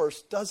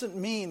divorce doesn't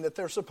mean that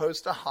they're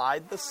supposed to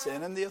hide the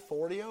sin and the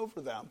authority over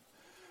them.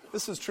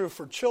 This is true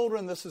for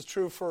children. This is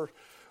true for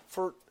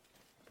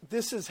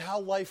this is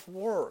how life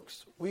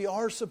works. We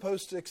are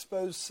supposed to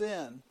expose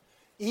sin,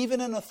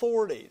 even in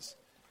authorities.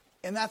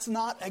 And that's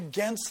not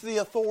against the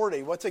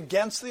authority. What's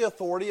against the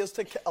authority is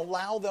to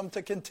allow them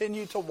to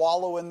continue to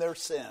wallow in their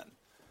sin.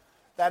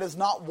 That is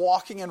not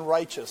walking in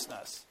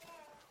righteousness.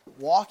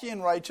 Walking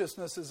in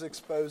righteousness is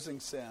exposing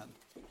sin.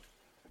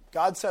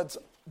 God sets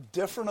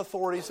different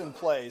authorities in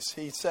place.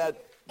 He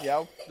set,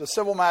 the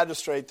civil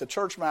magistrate, the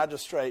church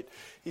magistrate.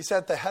 He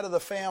set the head of the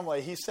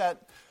family. He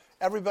set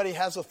everybody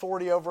has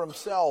authority over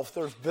himself.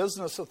 There's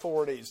business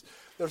authorities.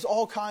 There's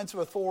all kinds of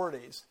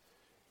authorities.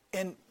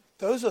 And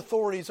those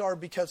authorities are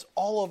because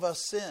all of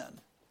us sin.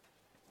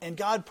 And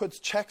God puts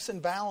checks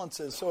and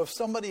balances. So if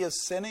somebody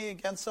is sinning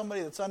against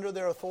somebody that's under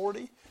their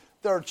authority,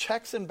 there are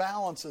checks and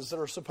balances that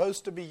are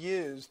supposed to be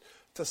used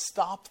to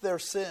stop their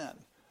sin,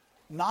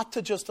 not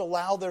to just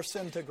allow their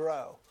sin to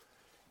grow.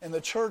 And the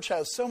church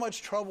has so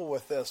much trouble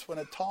with this when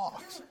it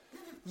talks.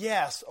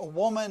 Yes, a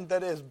woman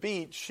that is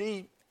beat,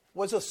 she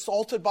was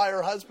assaulted by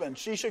her husband.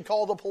 She should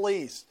call the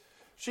police.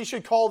 She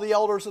should call the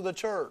elders of the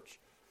church.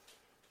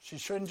 She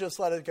shouldn't just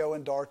let it go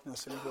in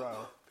darkness and grow,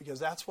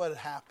 because that's what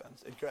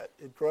happens.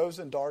 It grows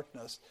in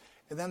darkness.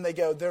 And then they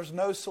go, there's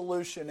no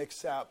solution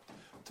except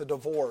to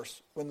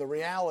divorce, when the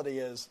reality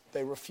is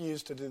they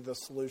refuse to do the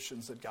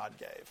solutions that God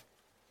gave.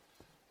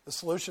 The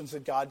solutions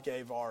that God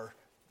gave are,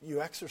 you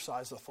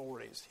exercise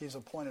authorities. He's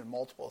appointed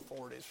multiple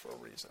authorities for a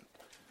reason.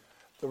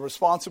 The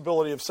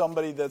responsibility of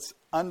somebody that's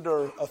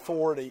under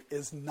authority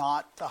is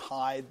not to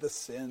hide the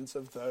sins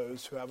of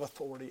those who have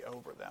authority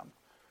over them.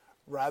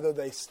 Rather,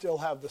 they still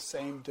have the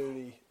same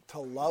duty to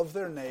love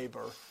their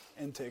neighbor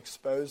and to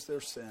expose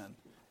their sin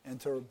and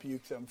to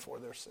rebuke them for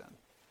their sin.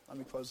 Let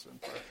me close in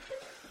prayer.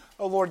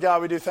 Oh, Lord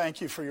God, we do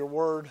thank you for your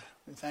word.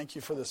 We thank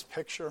you for this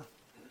picture.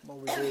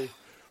 Lord, we do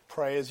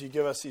pray as you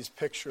give us these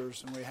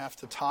pictures, and we have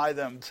to tie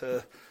them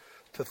to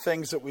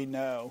things that we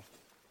know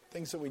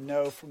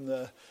from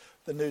the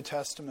New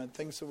Testament,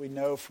 things that we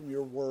know from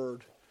your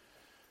word.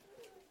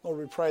 Lord,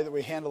 we pray that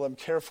we handle them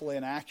carefully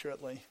and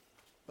accurately,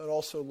 but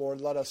also,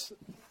 Lord, let us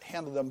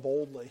handle them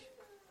boldly,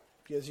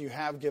 because you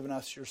have given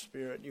us your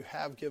Spirit, you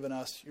have given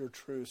us your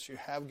truths, you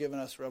have given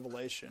us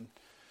revelation,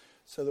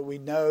 so that we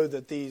know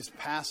that these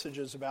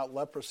passages about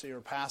leprosy are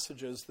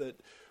passages that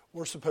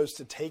we're supposed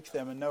to take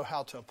them and know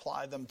how to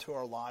apply them to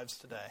our lives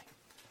today.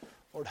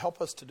 Lord, help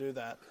us to do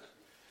that.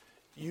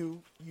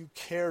 You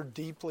care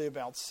deeply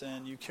about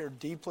sin. You care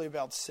deeply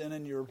about sin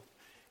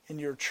in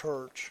your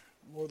church.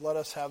 Lord, let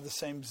us have the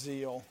same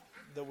zeal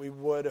that we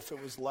would if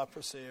it was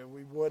leprosy, or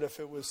we would if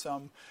it was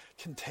some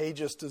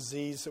contagious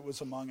disease that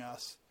was among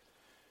us.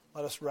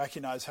 Let us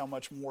recognize how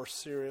much more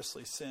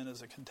seriously sin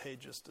is a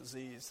contagious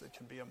disease that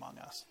can be among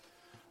us.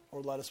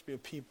 Or let us be a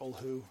people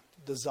who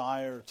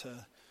desire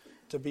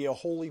to be a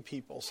holy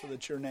people, so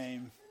that your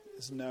name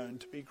is known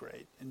to be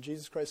great. In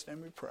Jesus Christ's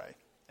name we pray.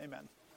 Amen.